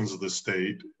portions of the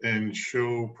state and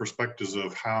show perspectives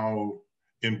of how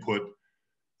input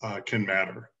can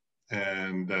matter,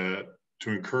 and to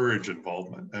encourage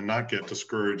involvement and not get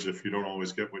discouraged if you don't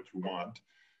always get what you want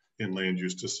in land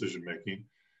use decision making.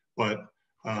 But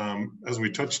as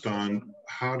we touched on,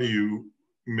 how do you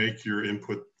make your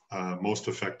input most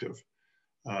effective?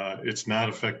 It's not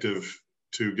effective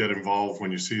to get involved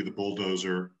when you see the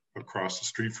bulldozer across the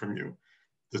street from you.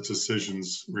 The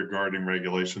decisions regarding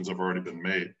regulations have already been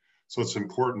made. So it's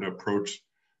important to approach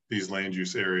these land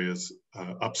use areas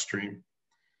upstream.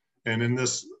 And in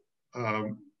this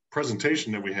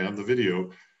presentation that we have, the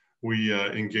video, we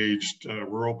engaged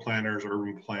rural planners,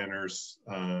 urban planners,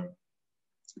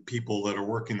 people that are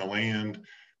working the land,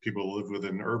 people who live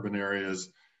within urban areas,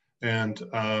 and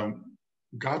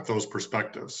got those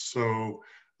perspectives. So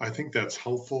I think that's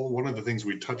helpful. One of the things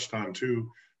we touched on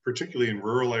too, particularly in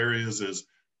rural areas, is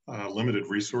limited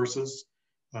resources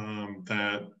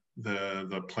that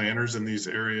the planners in these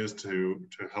areas to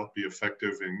help be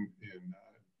effective in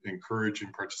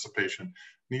encouraging participation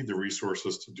need the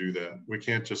resources to do that. We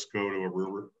can't just go to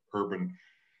a urban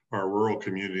or a rural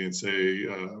community and say,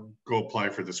 go apply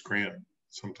for this grant.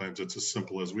 Sometimes it's as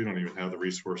simple as we don't even have the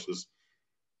resources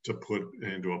to put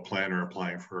into a planner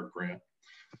applying for a grant.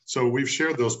 So we've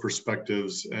shared those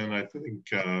perspectives, and I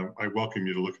think I welcome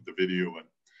you to look at the video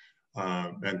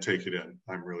and take it in.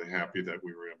 I'm really happy that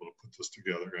we were able to put this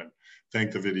together, and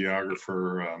thank the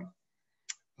videographer,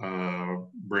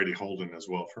 Brady Holden, as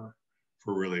well for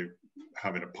really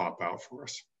having it pop out for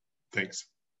us. Thanks.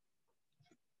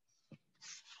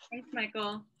 Thanks,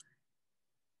 Michael.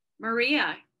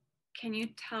 Maria, can you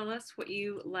tell us what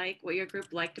you like, what your group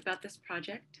liked about this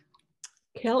project?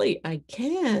 Kelly, I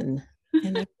can,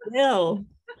 and I will.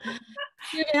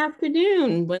 Good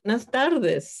afternoon, buenas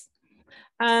tardes.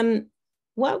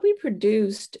 What we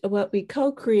produced, what we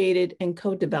co-created and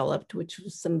co-developed, which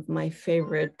was some of my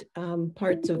favorite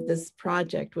parts of this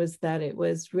project, was that it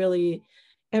was really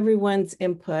everyone's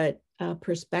input,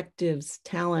 perspectives,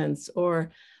 talents,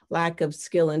 or lack of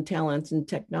skill and talents and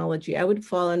technology. I would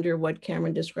fall under what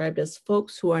Cameron described as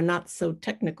folks who are not so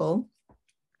technical.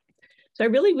 So I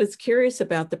really was curious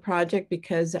about the project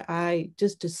because I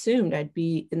just assumed I'd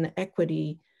be in the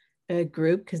equity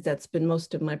group, because that's been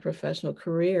most of my professional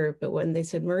career. But when they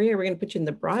said, Maria, we're going to put you in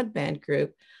the broadband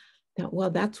group, I thought, well,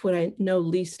 that's what I know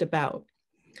least about.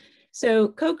 So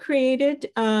co-created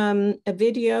a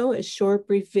video, a short,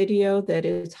 brief video that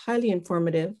is highly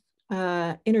informative,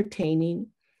 entertaining.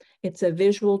 It's a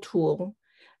visual tool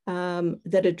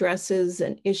that addresses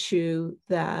an issue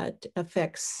that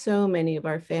affects so many of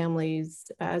our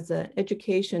families. As an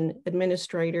education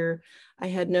administrator, I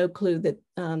had no clue that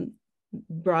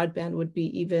broadband would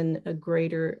be even a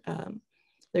greater,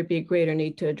 there'd be a greater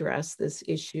need to address this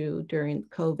issue during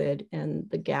COVID and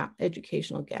the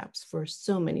educational gaps for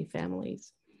so many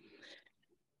families.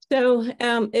 So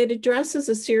it addresses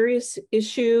a serious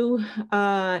issue,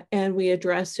 and we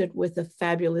address it with a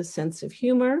fabulous sense of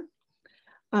humor.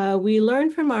 We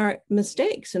learned from our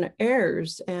mistakes and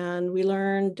errors, and we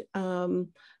learned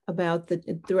about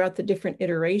throughout the different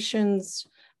iterations.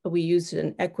 We used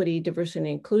an equity, diversity, and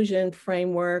inclusion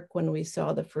framework. When we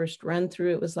saw the first run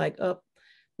through, it was like, oh,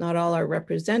 not all are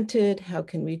represented. How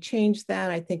can we change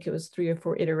that? I think it was 3 or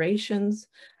 4 iterations.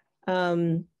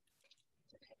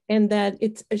 And that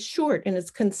it's short and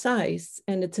it's concise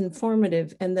and it's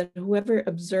informative, and that whoever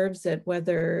observes it,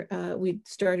 whether we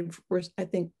started first, I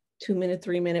think 2 minute,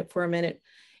 3 minute, 4 minute,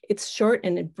 it's short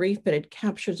and it's brief, but it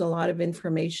captures a lot of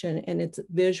information, and it's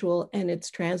visual, and it's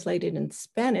translated in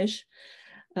Spanish,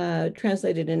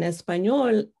 translated in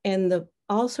Espanol. And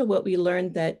also what we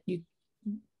learned, that you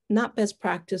not best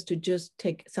practice to just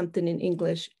take something in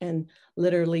English and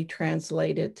literally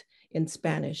translate it in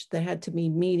Spanish. There had to be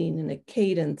meaning and a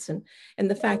cadence, and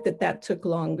the fact that that took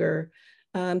longer.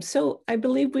 So I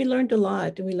believe we learned a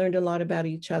lot, and we learned a lot about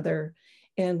each other,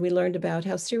 and we learned about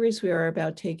how serious we are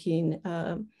about taking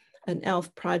an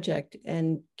ALF project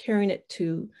and carrying it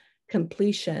to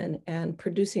completion and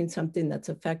producing something that's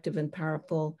effective and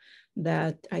powerful,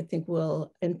 that I think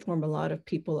will inform a lot of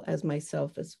people, as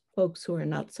myself, as folks who are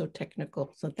not so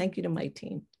technical. So thank you to my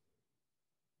team.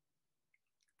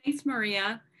 Thanks,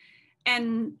 Maria.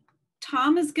 And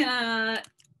Tom is gonna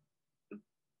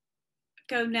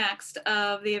go next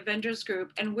of the Avengers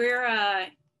group, and we're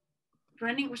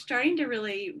starting to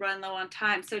really run low on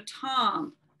time. So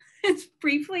Tom, as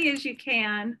briefly as you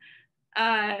can,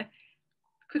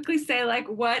 quickly say like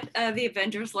what the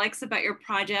Avengers likes about your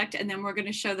project, and then we're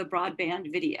gonna show the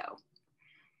broadband video.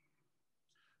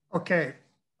 Okay,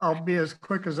 I'll be as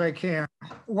quick as I can.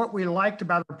 What we liked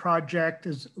about the project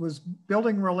was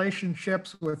building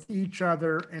relationships with each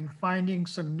other and finding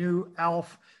some new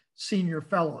ALF senior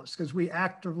fellows, because we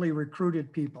actively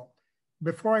recruited people.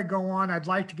 Before I go on, I'd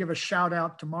like to give a shout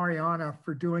out to Mariana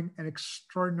for doing an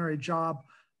extraordinary job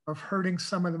of herding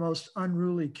some of the most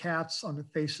unruly cats on the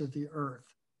face of the earth.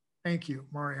 Thank you,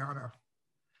 Mariana.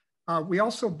 We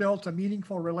also built a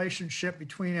meaningful relationship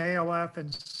between ALF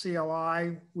and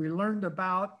CLI. We learned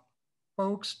about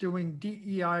folks doing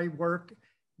DEI work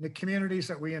in the communities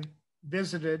that we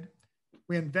visited.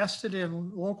 We invested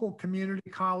in local community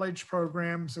college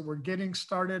programs that were getting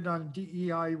started on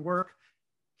DEI work.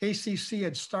 KCC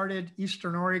had started,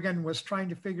 Eastern Oregon was trying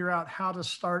to figure out how to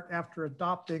start after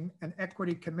adopting an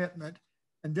equity commitment.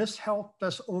 And this helped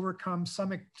us overcome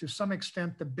to some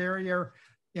extent the barrier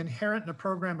inherent in a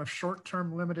program of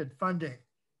short-term limited funding.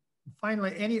 And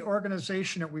finally, any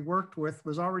organization that we worked with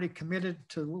was already committed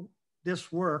to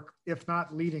this work, if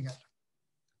not leading it.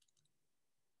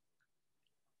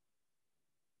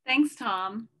 Thanks,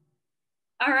 Tom.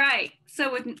 All right,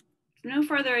 so with no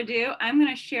further ado, I'm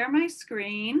gonna share my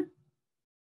screen.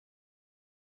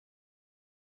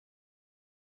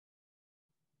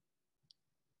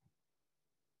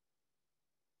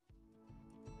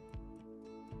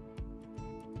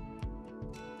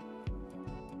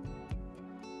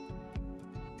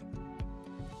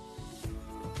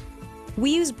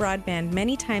 We use broadband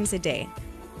many times a day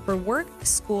for work,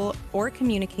 school, or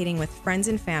communicating with friends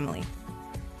and family.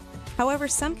 However,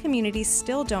 some communities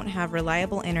still don't have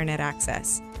reliable internet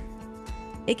access.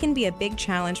 It can be a big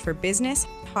challenge for business,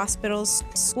 hospitals,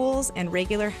 schools, and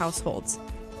regular households.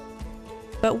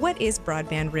 But what is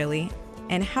broadband really,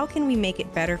 and how can we make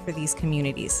it better for these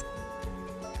communities?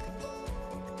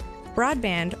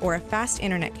 Broadband, or a fast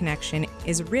internet connection,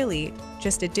 is really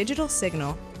just a digital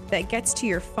signal that gets to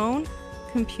your phone,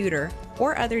 computer,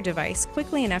 or other device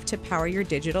quickly enough to power your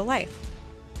digital life.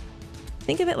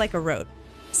 Think of it like a road.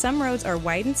 Some roads are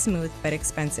wide and smooth but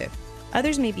expensive.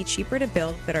 Others may be cheaper to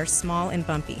build but are small and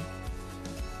bumpy.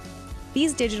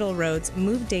 These digital roads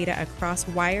move data across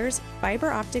wires,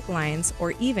 fiber optic lines,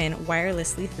 or even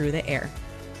wirelessly through the air.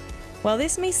 While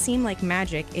this may seem like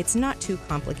magic, it's not too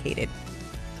complicated.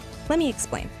 Let me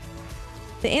explain.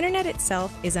 The internet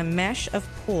itself is a mesh of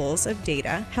pools of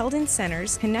data held in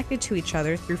centers connected to each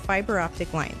other through fiber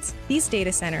optic lines. These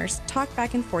data centers talk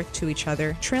back and forth to each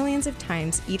other trillions of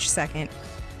times each second,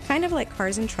 kind of like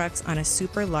cars and trucks on a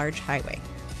super large highway.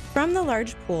 From the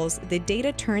large pools, the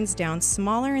data turns down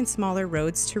smaller and smaller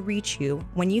roads to reach you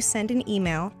when you send an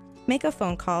email, make a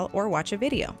phone call, or watch a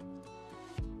video.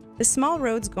 The small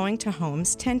roads going to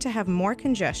homes tend to have more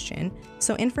congestion,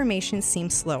 so information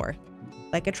seems slower,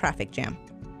 like a traffic jam.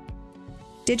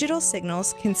 Digital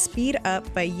signals can speed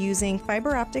up by using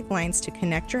fiber optic lines to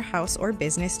connect your house or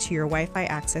business to your Wi-Fi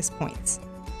access points.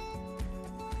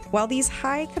 While these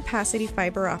high-capacity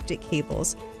fiber optic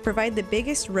cables provide the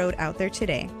biggest road out there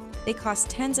today, They cost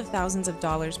tens of thousands of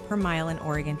dollars per mile in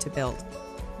Oregon to build.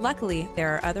 Luckily,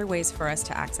 there are other ways for us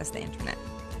to access the internet.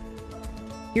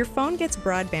 Your phone gets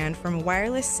broadband from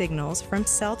wireless signals from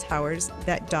cell towers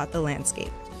that dot the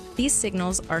landscape. These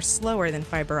signals are slower than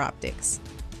fiber optics,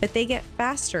 but they get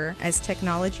faster as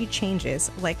technology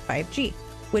changes, like 5G,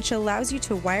 which allows you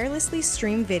to wirelessly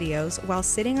stream videos while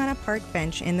sitting on a park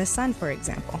bench in the sun, for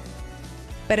example.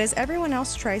 But as everyone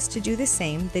else tries to do the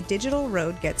same, the digital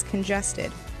road gets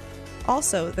congested.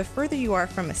 Also, the further you are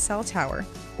from a cell tower,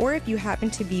 or if you happen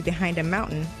to be behind a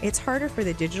mountain, it's harder for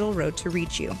the digital road to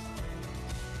reach you.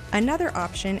 Another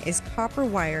option is copper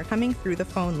wire coming through the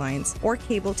phone lines or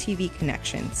cable TV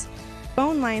connections.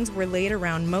 Phone lines were laid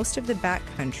around most of the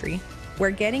backcountry,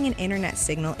 where getting an internet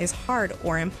signal is hard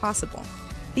or impossible.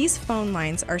 These phone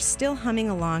lines are still humming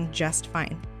along just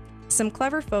fine. Some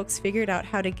clever folks figured out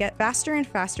how to get faster and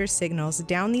faster signals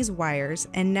down these wires,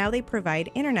 and now they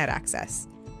provide internet access.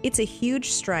 It's a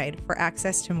huge stride for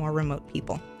access to more remote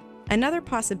people. Another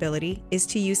possibility is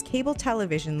to use cable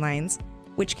television lines,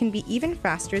 which can be even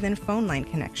faster than phone line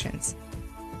connections.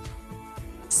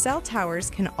 Cell towers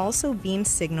can also beam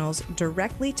signals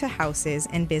directly to houses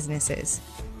and businesses.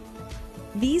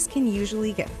 These can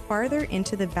usually get farther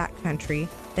into the backcountry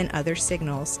than other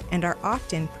signals and are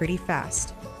often pretty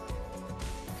fast.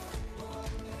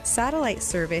 Satellite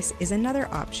service is another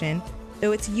option,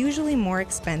 though it's usually more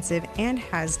expensive and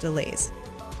has delays.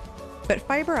 But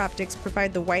fiber optics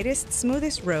provide the widest,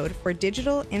 smoothest road for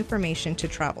digital information to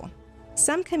travel.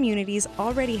 Some communities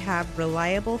already have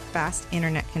reliable, fast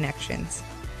internet connections.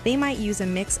 They might use a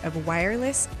mix of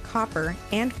wireless, copper,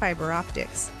 and fiber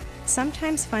optics,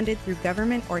 sometimes funded through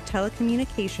government or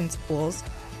telecommunications pools,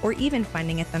 or even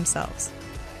funding it themselves.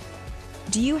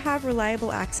 Do you have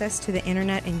reliable access to the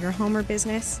internet in your home or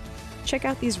business? Check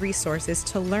out these resources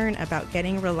to learn about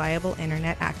getting reliable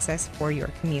internet access for your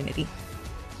community.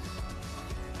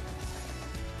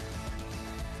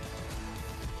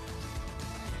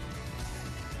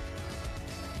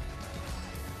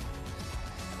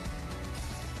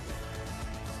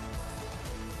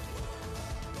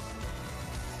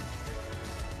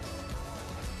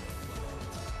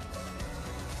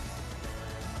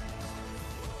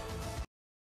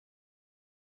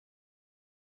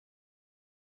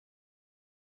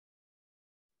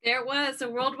 There it was, a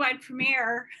worldwide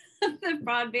premiere of the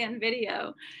broadband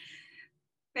video.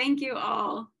 Thank you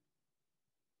all.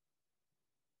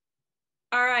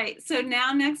 All right, so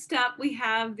now next up we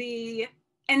have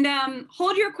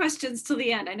hold your questions till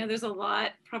the end. I know there's a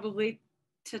lot probably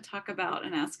to talk about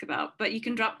and ask about, but you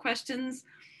can drop questions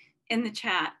in the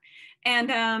chat.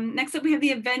 And next up we have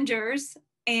the Avengers,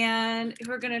 and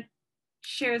who are gonna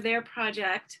share their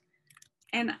project.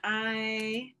 And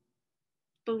I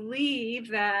believe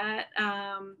that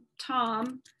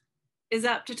Tom is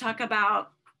up to talk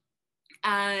about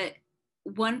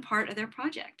one part of their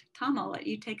project. Tom, I'll let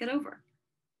you take it over.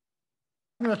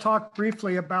 I'm going to talk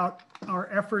briefly about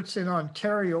our efforts in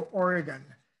Ontario, Oregon.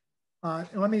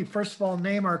 Let me first of all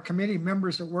name our committee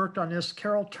members that worked on this: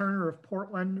 Carol Turner of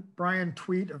Portland, Brian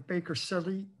Tweet of Baker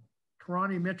City,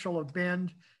 Karani Mitchell of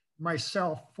Bend,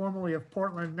 myself, formerly of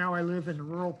Portland. Now I live in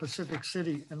rural Pacific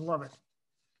City and love it.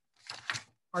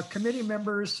 Our committee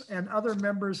members and other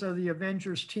members of the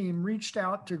Avengers team reached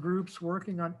out to groups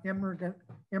working on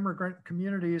immigrant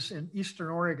communities in Eastern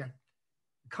Oregon.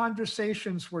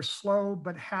 Conversations were slow,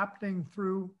 but happening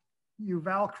through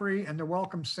UValkyrie and the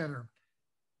Welcome Center.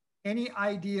 Any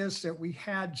ideas that we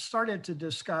had started to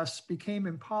discuss became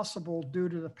impossible due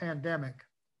to the pandemic.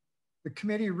 The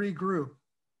committee regrouped.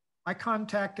 I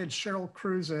contacted Cheryl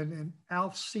Cruzen, an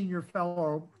ALF senior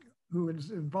fellow who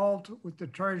is involved with the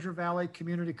Treasure Valley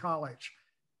Community College.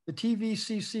 The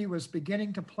TVCC was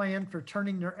beginning to plan for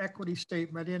turning their equity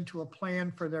statement into a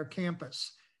plan for their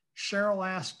campus. Cheryl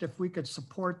asked if we could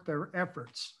support their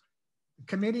efforts. The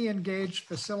committee engaged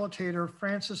facilitator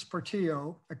Frances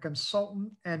Portillo, a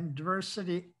consultant and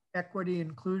diversity, equity,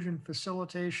 inclusion,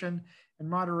 facilitation, and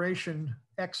moderation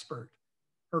expert.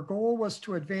 Her goal was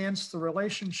to advance the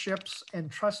relationships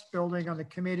and trust building on the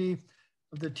committee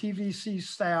of the TVC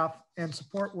staff and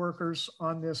support workers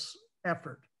on this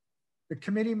effort. The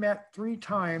committee met 3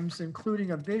 times,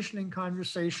 including a visioning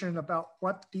conversation about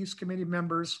what these committee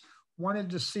members wanted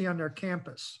to see on their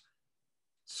campus.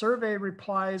 Survey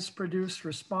replies produced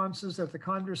responses that the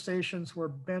conversations were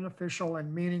beneficial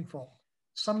and meaningful.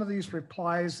 Some of these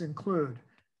replies include: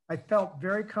 I felt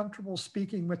very comfortable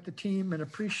speaking with the team and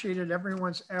appreciated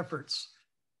everyone's efforts.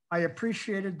 I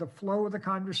appreciated the flow of the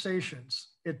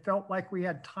conversations. It felt like we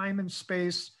had time and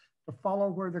space to follow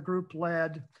where the group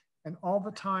led, and all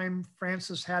the time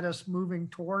Frances had us moving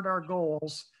toward our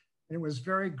goals and it was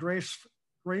very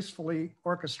gracefully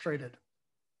orchestrated.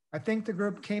 I think the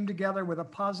group came together with a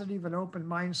positive and open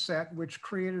mindset, which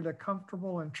created a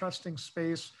comfortable and trusting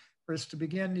space for us to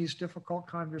begin these difficult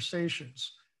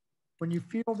conversations. When you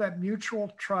feel that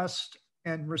mutual trust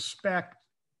and respect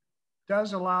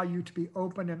does allow you to be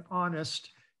open and honest,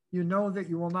 you know that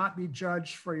you will not be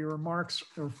judged for your remarks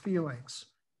or feelings.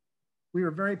 We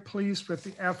were very pleased with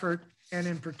the effort, and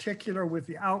in particular with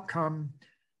the outcome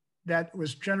that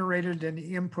was generated and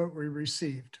the input we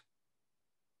received.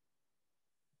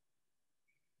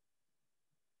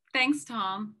 Thanks,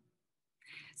 Tom.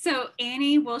 So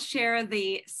Annie will share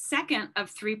the second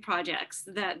of 3 projects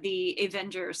that the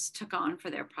Avengers took on for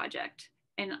their project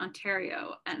in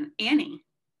Ontario. And Annie.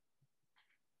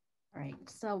 All right,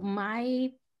 so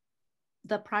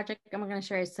the project I'm going to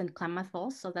share is in Klamath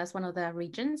Falls. So that's one of the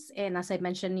regions. And as I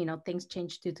mentioned, you know, things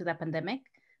changed due to the pandemic.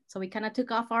 So we kind of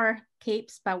took off our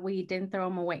capes, but we didn't throw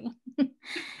them away.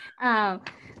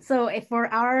 So for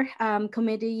our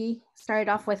committee, started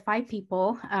off with 5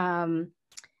 people.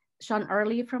 Sean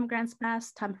Early from Grants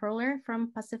Pass, Tom Hurler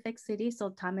from Pacific City. So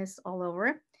Tom is all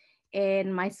over.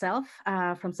 And myself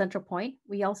from Central Point.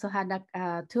 We also had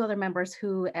 2 other members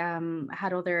who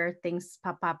had other things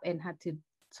pop up and had to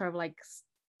sort of like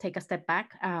take a step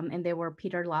back. And they were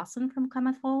Peter Lawson from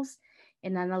Klamath Falls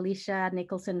and Annalicia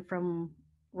Nicholson from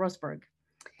Roseburg.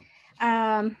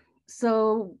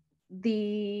 So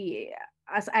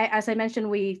as I mentioned,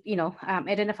 we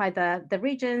identified the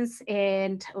regions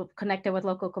and connected with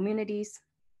local communities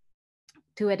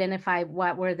to identify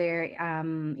what were their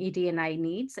ED&I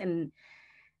needs. And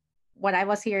what I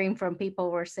was hearing from people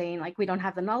were saying, like, we don't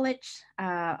have the knowledge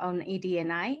on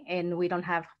ED&I, and we don't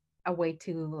have a way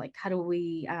to, like, how do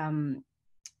we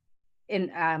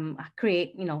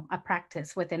create, a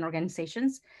practice within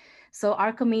organizations. So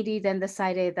our committee then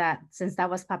decided that since that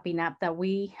was popping up, that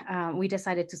we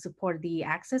decided to support the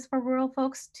access for rural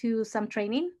folks to some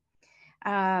training.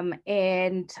 So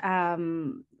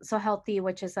Healthy,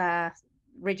 which is a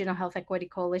Regional Health Equity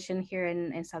Coalition here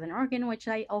in Southern Oregon, which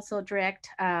I also direct,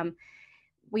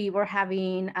 we were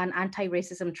having an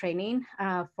anti-racism training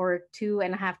for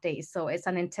 2.5 days. So it's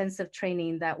an intensive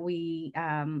training that we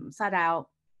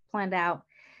planned out.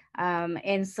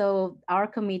 And so our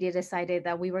committee decided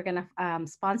that we were going to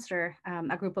sponsor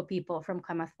a group of people from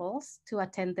Klamath Falls to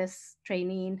attend this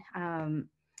training,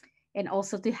 and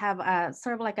also to have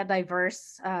sort of like a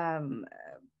diverse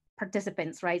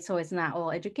participants, right? So it's not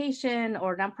all education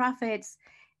or nonprofits.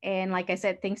 And like I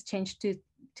said, things changed due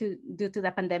to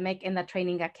the pandemic, and the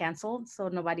training got canceled. So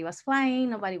nobody was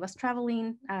flying, nobody was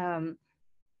traveling. And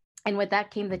with that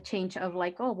came the change of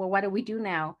like, oh, well, what do we do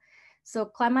now? So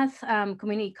Klamath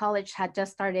Community College had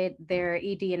just started their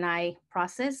ED&I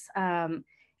process.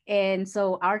 And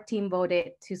so our team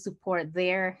voted to support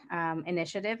their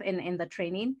initiative in the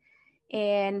training.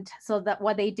 And so that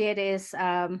what they did is,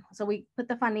 so we put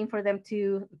the funding for them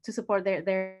to support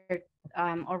their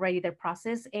already their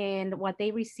process. And what they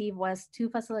received was 2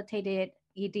 facilitated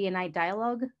ED&I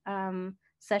dialogue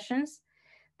sessions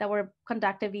that were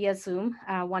conducted via Zoom,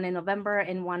 one in November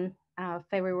and one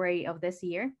February of this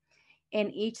year.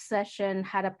 And each session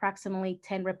had approximately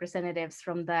 10 representatives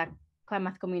from the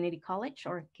Klamath Community College,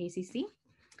 or KCC.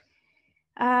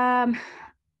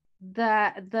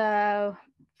 The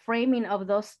framing of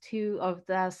those 2 of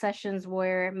the sessions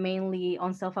were mainly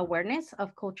on self-awareness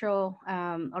of cultural,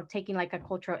 or taking like a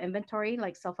cultural inventory,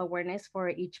 like self-awareness for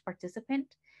each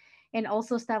participant, and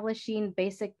also establishing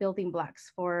basic building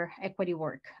blocks for equity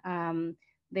work.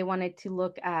 They wanted to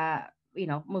look at,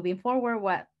 moving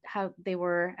forward, how they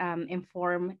were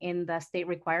informed in the state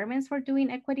requirements for doing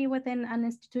equity within an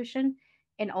institution,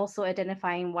 and also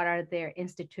identifying what are their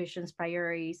institution's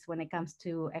priorities when it comes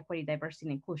to equity, diversity,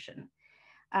 and inclusion.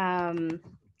 And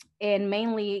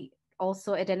mainly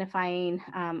also identifying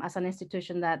as an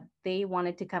institution that they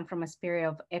wanted to come from a spirit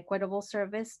of equitable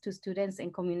service to students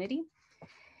and community.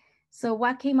 So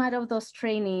what came out of those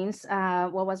trainings,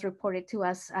 what was reported to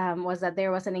us was that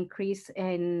there was an increase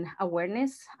in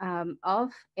awareness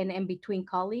of and in between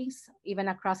colleagues, even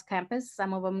across campus.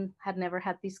 Some of them had never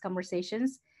had these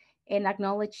conversations, and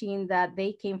acknowledging that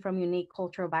they came from unique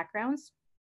cultural backgrounds,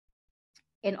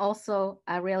 and also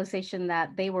a realization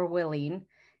that they were willing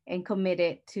and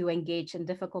committed to engage in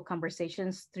difficult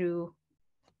conversations through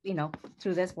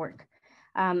this work.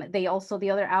 The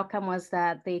other outcome was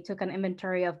that they took an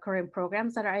inventory of current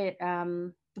programs that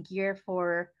are geared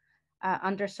for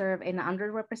underserved and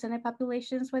underrepresented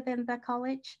populations within the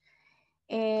college.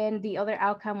 And the other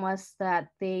outcome was that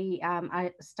they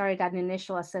started an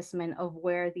initial assessment of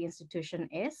where the institution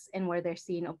is and where they're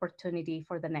seeing opportunity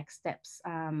for the next steps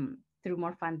through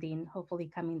more funding,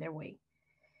 hopefully coming their way.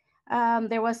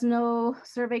 There was no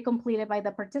survey completed by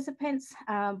the participants,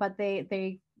 but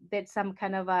they did some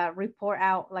kind of a report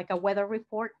out, like a weather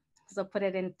report. So put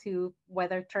it into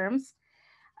weather terms.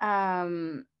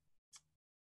 There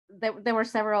were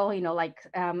several, like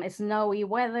snowy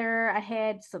weather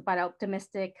ahead, but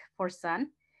optimistic for sun.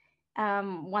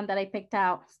 One that I picked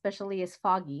out especially is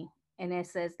foggy. And it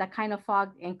says the kind of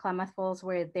fog in Klamath Falls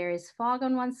where there is fog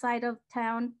on one side of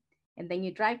town, and then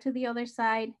you drive to the other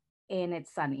side and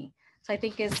it's sunny. So I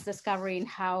think it's discovering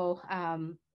how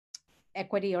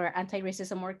equity or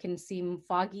anti-racism work can seem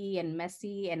foggy and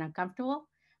messy and uncomfortable,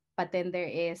 but then there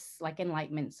is like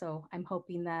enlightenment. So I'm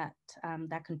hoping that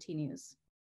that continues.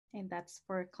 And that's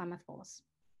for Klamath Falls.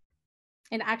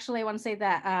 And actually I want to say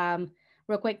that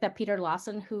real quick, that Peter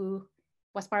Lawson, who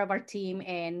was part of our team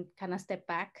and kind of stepped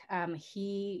back,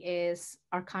 he is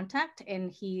our contact and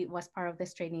he was part of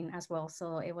this training as well.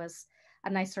 So it was a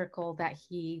nice circle that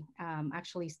he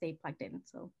actually stayed plugged in.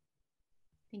 So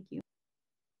thank you.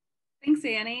 Thanks,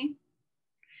 Annie.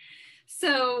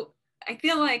 So I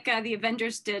feel like the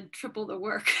Avengers did triple the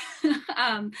work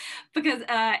because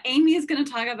Amy is going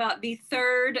to talk about the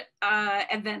third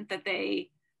event that they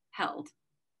held.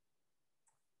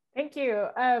 Thank you.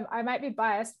 I might be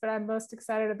biased, but I'm most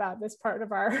excited about this part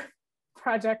of our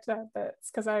project.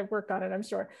 That's because I worked on it, I'm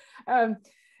sure.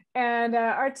 And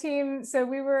our team, so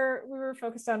we were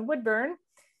focused on Woodburn,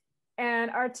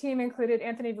 and our team included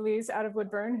Anthony Veliz out of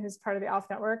Woodburn, who's part of the ALF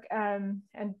network, and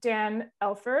Dan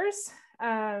Elfers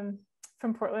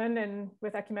from Portland and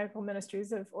with Ecumenical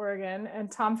Ministries of Oregon, and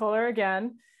Tom Fuller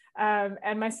again,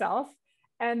 and myself.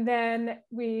 And then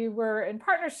we were in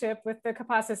partnership with the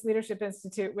Capaces Leadership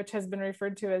Institute, which has been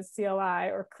referred to as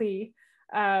CLI or CLI.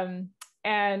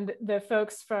 And the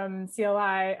folks from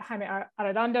CLI, Jaime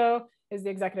Arredondo is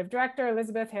the executive director,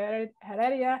 Elizabeth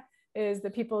Heredia is the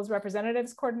People's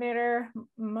Representatives Coordinator,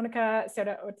 Monica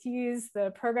Serra Ortiz,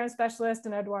 the program specialist,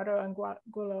 and Eduardo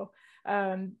Angulo.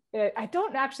 I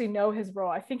don't actually know his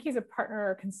role. I think he's a partner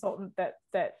or consultant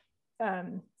that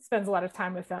spends a lot of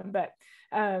time with them, but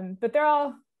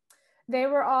they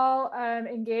were all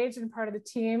engaged and part of the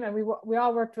team, and we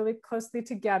all worked really closely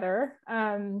together.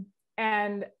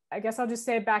 And I guess I'll just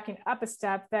say, backing up a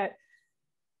step, that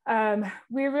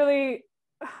we really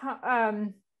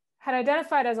had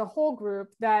identified as a whole group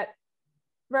that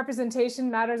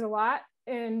representation matters a lot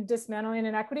in dismantling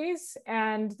inequities,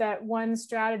 and that one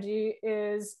strategy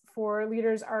is for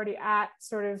leaders already at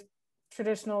sort of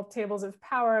traditional tables of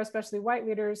power, especially white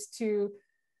leaders, to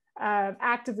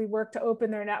actively work to open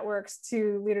their networks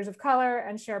to leaders of color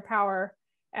and share power.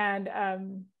 And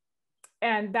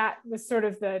that was sort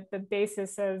of the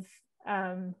basis of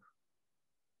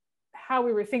how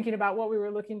we were thinking about what we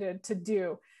were looking to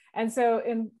do. And so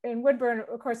in Woodburn,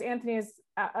 of course, Anthony is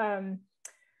a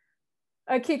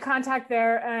key contact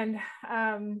there. And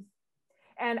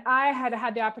I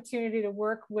had the opportunity to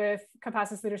work with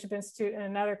Capaces Leadership Institute in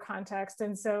another context.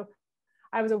 And so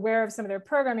I was aware of some of their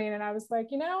programming, and I was like,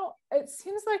 it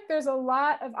seems like there's a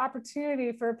lot of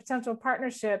opportunity for a potential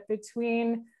partnership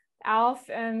between ALF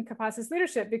and Capaces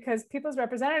Leadership, because People's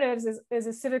Representatives is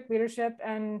a civic leadership,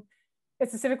 and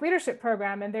it's a civic leadership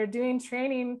program, and they're doing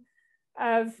training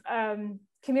of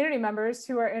community members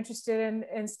who are interested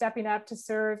in stepping up to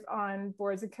serve on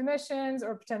boards and commissions,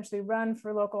 or potentially run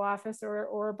for local office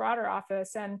or a broader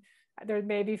office. And there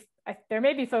may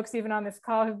be folks even on this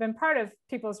call who've been part of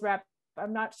People's Rep.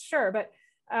 I'm not sure, but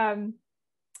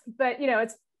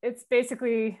it's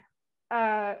basically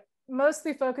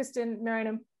mostly focused in Marion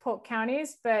and Polk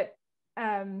counties, but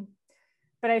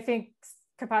I think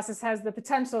Capaces has the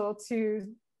potential to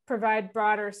provide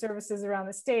broader services around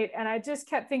the state. And I just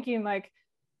kept thinking, like,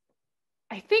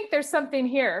 I think there's something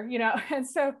here, And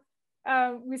so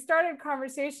we started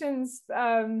conversations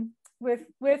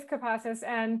with Capaces,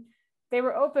 and they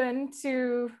were open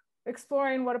to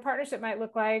exploring what a partnership might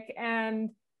look like. And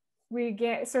we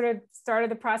sort of started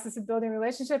the process of building a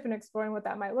relationship and exploring what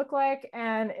that might look like.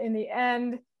 And in the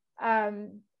end,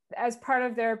 as part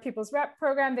of their People's Rep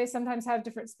program, they sometimes have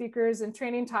different speakers and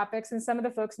training topics. And some of the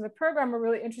folks in the program were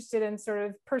really interested in sort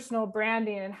of personal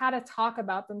branding and how to talk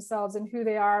about themselves and who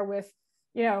they are with,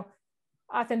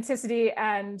 authenticity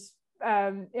and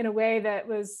in a way that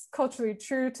was culturally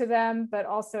true to them, but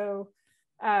also,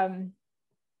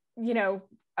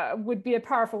 would be a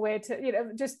powerful way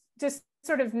to, just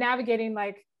sort of navigating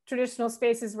like traditional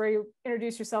spaces where you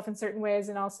introduce yourself in certain ways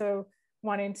and also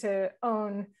wanting to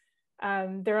own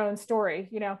their own story,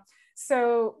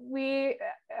 So we,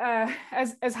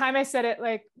 as Jaime said it,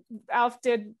 like ALF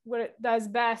did what it does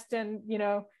best and,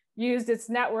 used its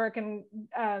network and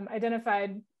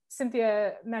identified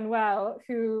Cynthia Manuel,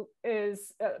 who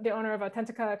is the owner of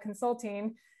Authentica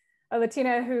Consulting, a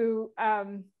Latina who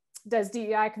does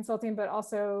DEI consulting, but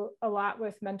also a lot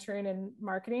with mentoring and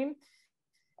marketing.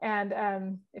 And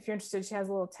if you're interested, she has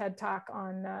a little TED talk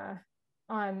on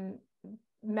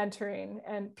mentoring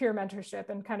and peer mentorship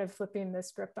and kind of flipping the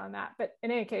script on that. But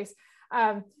in any case,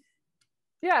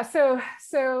 yeah, so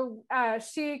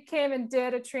she came and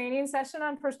did a training session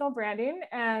on personal branding,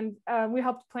 and we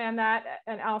helped plan that,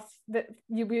 and ALF that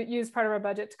you used part of our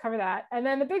budget to cover that. And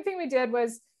then the big thing we did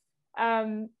was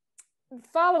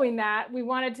following that, we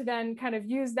wanted to then kind of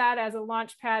use that as a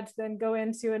launch pad to then go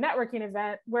into a networking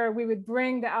event where we would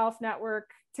bring the ALF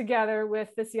network together with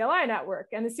the CLI network.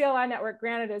 And the CLI network,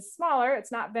 granted, is smaller.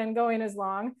 It's not been going as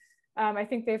long. I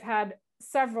think they've had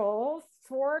 4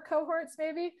 cohorts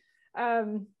maybe.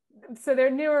 So they're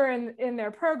newer in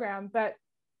their program, but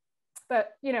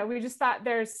you know, we just thought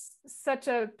there's such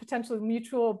a potential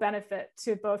mutual benefit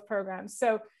to both programs.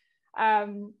 So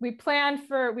we planned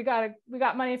for, we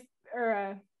got money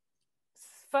or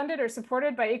funded or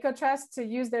supported by EcoTrust to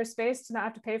use their space to not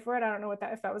have to pay for it. I don't know if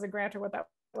that was a grant or what that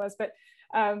was, but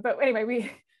anyway,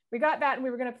 we got that, and we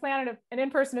were going to plan an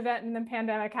in-person event, and then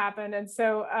pandemic happened. And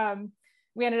so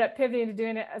we ended up pivoting to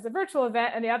doing it as a virtual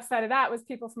event. And the upside of that was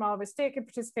people from all over the state could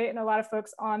participate, and a lot of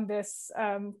folks on this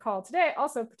call today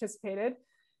also participated.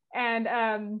 And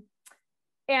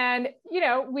you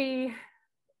know, we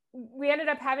ended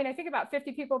up having, I think, about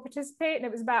 50 people participate, and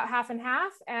it was about half and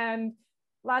half, and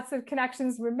lots of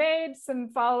connections were made. Some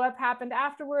follow-up happened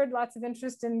afterward, lots of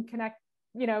interest in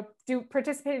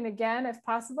participating again if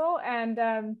possible. And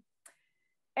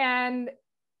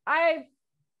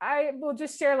I will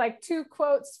just share like 2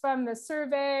 quotes from the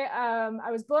survey.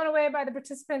 I was blown away by the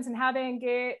participants and how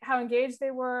engaged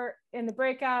they were in the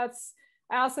breakouts.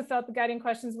 I also felt the guiding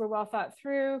questions were well thought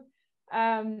through.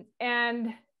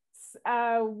 And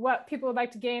what people would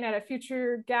like to gain at a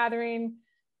future gathering,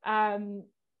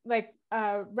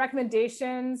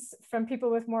 recommendations from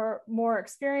people with more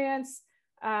experience,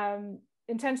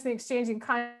 intentionally exchanging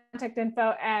contact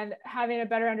info, and having a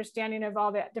better understanding of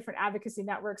all the different advocacy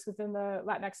networks within the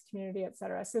Latinx community, et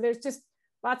cetera. So there's just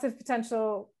lots of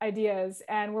potential ideas,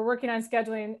 and we're working on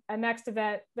scheduling a next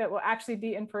event that will actually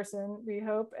be in person, we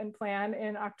hope and plan,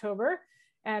 in October,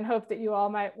 and hope that you all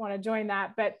might want to join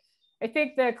that. But I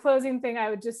think the closing thing I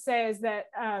would just say is that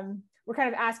we're kind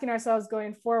of asking ourselves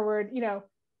going forward, you know,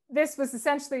 this was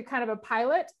essentially kind of a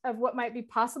pilot of what might be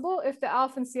possible if the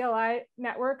ALF and CLI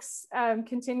networks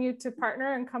continue to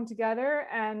partner and come together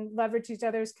and leverage each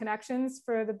other's connections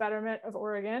for the betterment of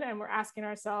Oregon. And we're asking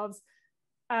ourselves,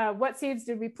 what seeds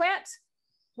did we plant?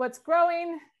 What's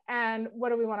growing? And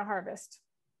what do we want to harvest?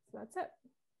 So that's it.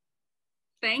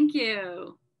 Thank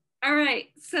you. All right,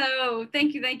 so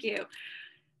thank you.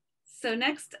 So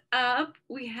next up,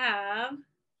 we have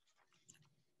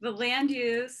the land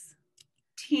use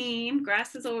team.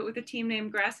 Grass is always, with a team name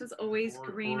Grass is Always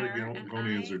Greener.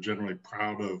 Oregonians are generally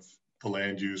proud of the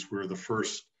land use. We're the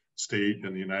first state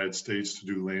in the United States to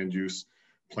do land use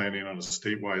planning on a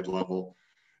statewide level.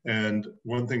 And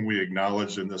one thing we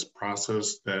acknowledge in this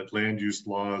process, that land use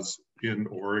laws in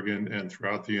Oregon and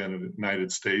throughout the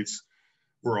United States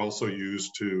were also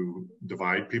used to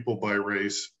divide people by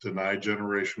race, deny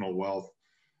generational wealth.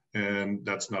 And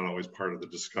that's not always part of the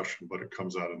discussion, but it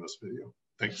comes out in this video.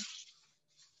 Thanks.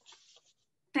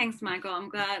 Thanks, Michael. I'm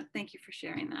glad. Thank you for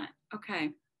sharing that.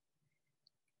 Okay.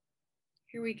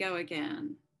 Here we go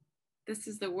again. This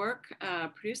is the work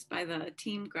produced by the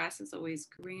team Grass is Always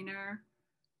Greener.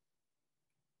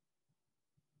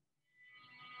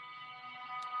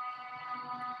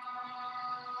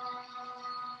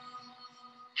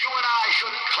 You and I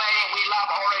shouldn't claim we love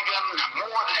Oregon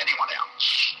more than anyone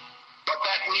else, but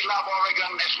that we love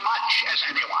Oregon as much as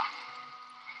anyone.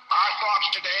 Our thoughts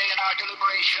today and our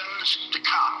deliberations to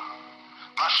come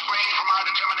must spring from our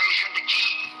determination to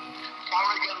keep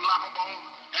Oregon lovable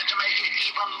and to make it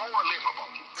even more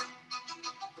livable.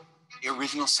 The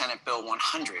original Senate Bill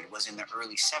 100 was in the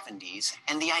early 70s,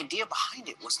 and the idea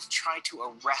behind it was to try to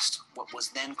arrest what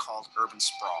was then called urban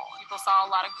sprawl. People saw a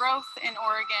lot of growth in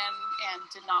Oregon and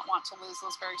did not want to lose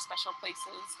those very special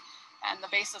places. And the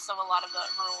basis of a lot of the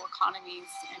rural economies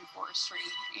in forestry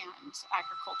and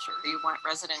agriculture. You want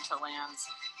residential lands,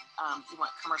 you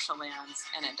want commercial lands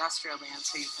and industrial lands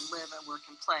so you can live and work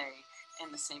and play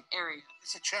in the same area.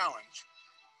 It's a challenge,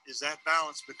 is that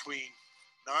balance between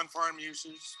non-farm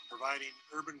uses, providing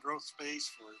urban growth space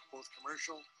for both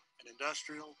commercial and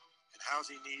industrial and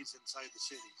housing needs inside the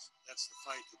cities. That's the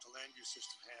fight that the land use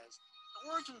system has. The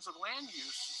origins of land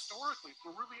use historically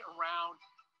were really around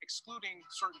excluding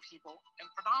certain people and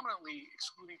predominantly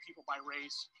excluding people by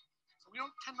race. So we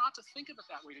don't tend not to think of it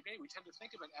that way today. We tend to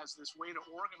think of it as this way to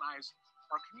organize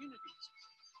our communities.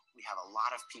 We have a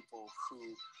lot of people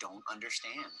who don't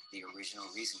understand the original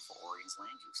reason for Oregon's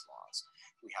land use laws.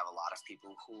 We have a lot of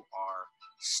people who are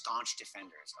staunch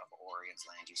defenders of Oregon's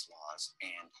land use laws,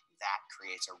 and that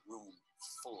creates a room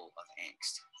full of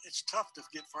angst. It's tough to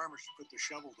get farmers to put their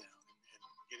shovel down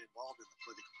and get involved in the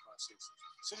political process.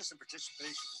 Citizen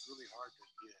participation is really hard to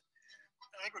get.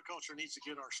 And agriculture needs to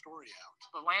get our story out.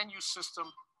 The land use system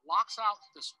locks out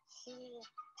this whole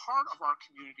part of our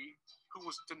community who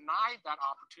was denied that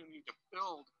opportunity to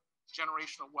build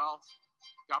generational wealth,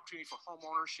 the opportunity for home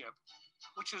ownership,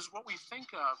 which is what we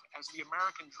think of as the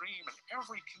American dream in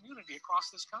every community across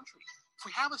this country. If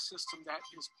we have a system that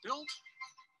is built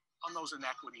on those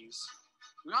inequities,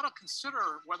 we ought to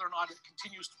consider whether or not it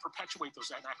continues to perpetuate those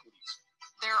inequities.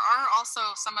 There are also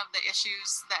some of the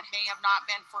issues that may have not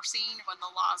been foreseen when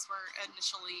the laws were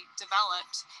initially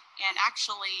developed. And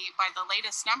actually, by the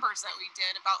latest numbers that we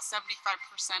did, about 75%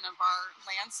 of our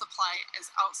land supply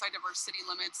is outside of our city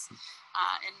limits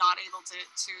and not able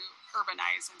to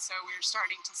urbanize. And so we're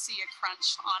starting to see a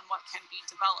crunch on what can be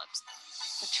developed.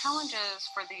 The challenges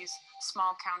for these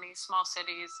small counties, small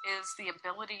cities, is the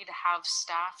ability to have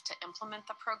staff to implement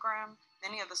the program.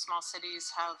 Many of the small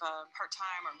cities have a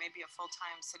part-time or maybe a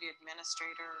full-time city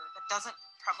administrator that doesn't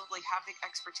probably have the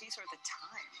expertise or the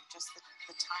time, just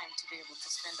the time to be able to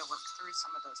spend to work through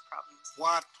some of those problems.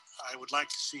 What I would like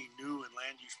to see new in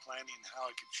land use planning and how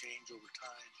it could change over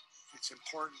time. It's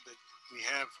important that we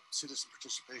have citizen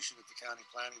participation at the county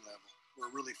planning level. We're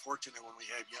really fortunate when we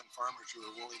have young farmers who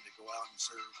are willing to go out and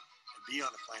serve and be on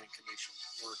the planning commission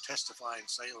or testify in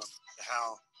Salem to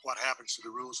what happens to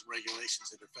the rules and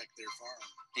regulations that affect their farm.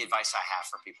 The advice I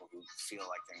have for people who feel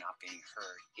like they're not being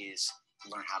heard is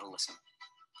learn how to listen,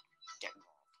 get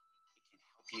involved. It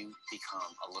can help you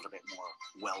become a little bit more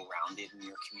well-rounded in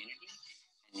your community,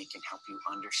 and it can help you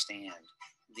understand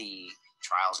the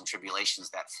trials and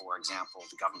tribulations that, for example,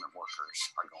 the government workers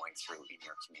are going through in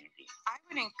your community. I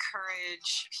would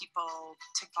encourage people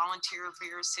to volunteer for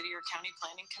your city or county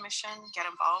planning commission, get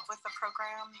involved with the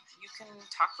program. You can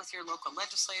talk with your local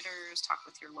legislators, talk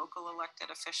with your local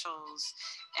elected officials,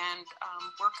 and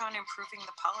work on improving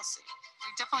the policy.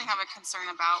 We definitely have a concern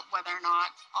about whether or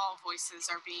not all voices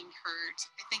are being heard.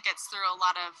 I think it's through a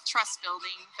lot of trust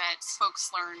building that folks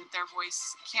learn their voice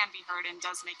can be heard and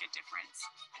does make a difference.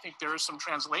 I think there is some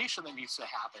translation that needs to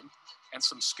happen and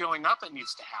some skilling up that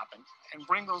needs to happen, and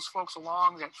bring those folks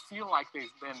along that feel like they've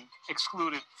been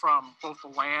excluded from both the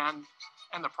land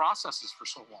and the processes for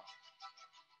so long.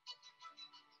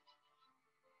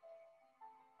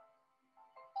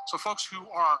 So folks who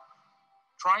are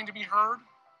trying to be heard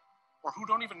or who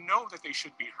don't even know that they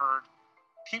should be heard,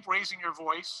 keep raising your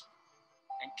voice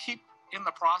and keep in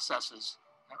the processes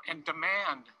and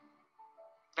demand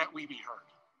that we be heard.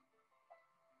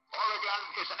 Oregon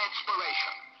is an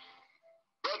inspiration.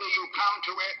 Whether you come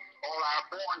to it or are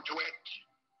born to it,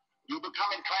 you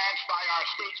become entranced by our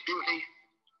state's beauty,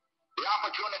 the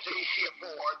opportunity she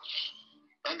affords,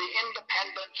 and the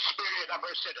independent spirit of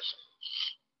her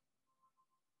citizens.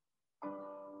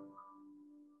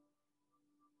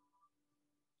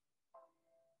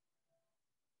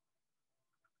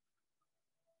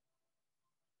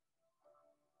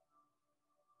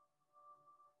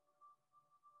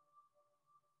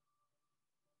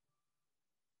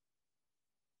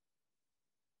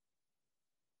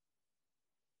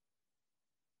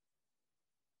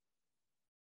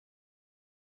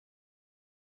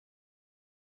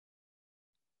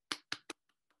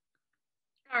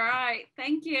 All right,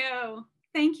 thank you.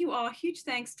 Thank you all. Huge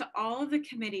thanks to all of the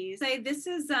committees. This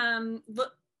is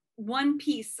one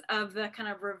piece of the kind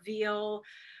of reveal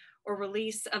or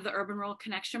release of the Urban Rural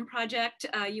Connection Project.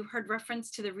 You heard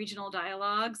reference to the regional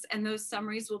dialogues, and those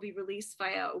summaries will be released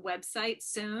via a website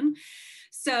soon.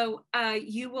 So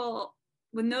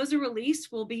when those are released,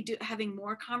 we'll be having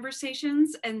more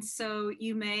conversations. And so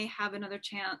you may have another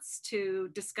chance to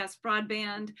discuss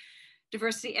broadband,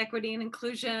 diversity, equity, and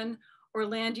inclusion, or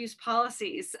land use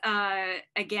policies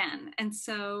again. And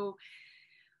so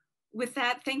with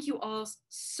that, thank you all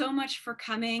so much for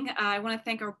coming. I want to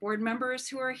thank our board members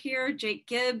who are here, Jake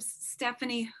Gibbs,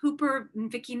 Stephanie Hooper, and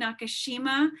Vicky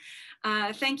Nakashima.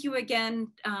 Thank you again.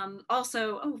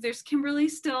 Also, there's Kimberly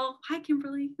still. Hi,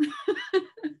 Kimberly.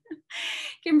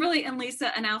 Kimberly and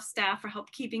Lisa and ALF staff for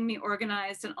help keeping me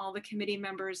organized, and all the committee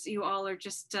members. You all are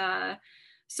just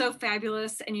so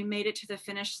fabulous, and you made it to the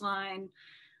finish line.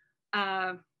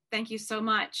 Thank you so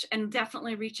much, and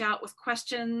definitely reach out with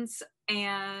questions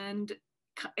and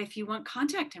if you want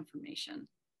contact information.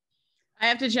 I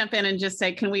have to jump in and just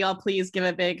say, can we all please give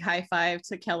a big high five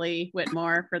to Kelly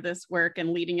Whitmore for this work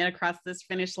and leading it across this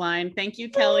finish line. Thank you,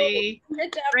 Kelly.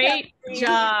 Good job, Great Kelly.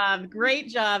 job. Great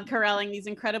job corralling these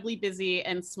incredibly busy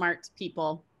and smart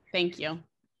people. Thank you.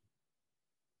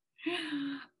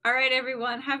 All right,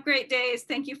 everyone. Have great days.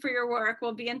 Thank you for your work.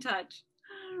 We'll be in touch.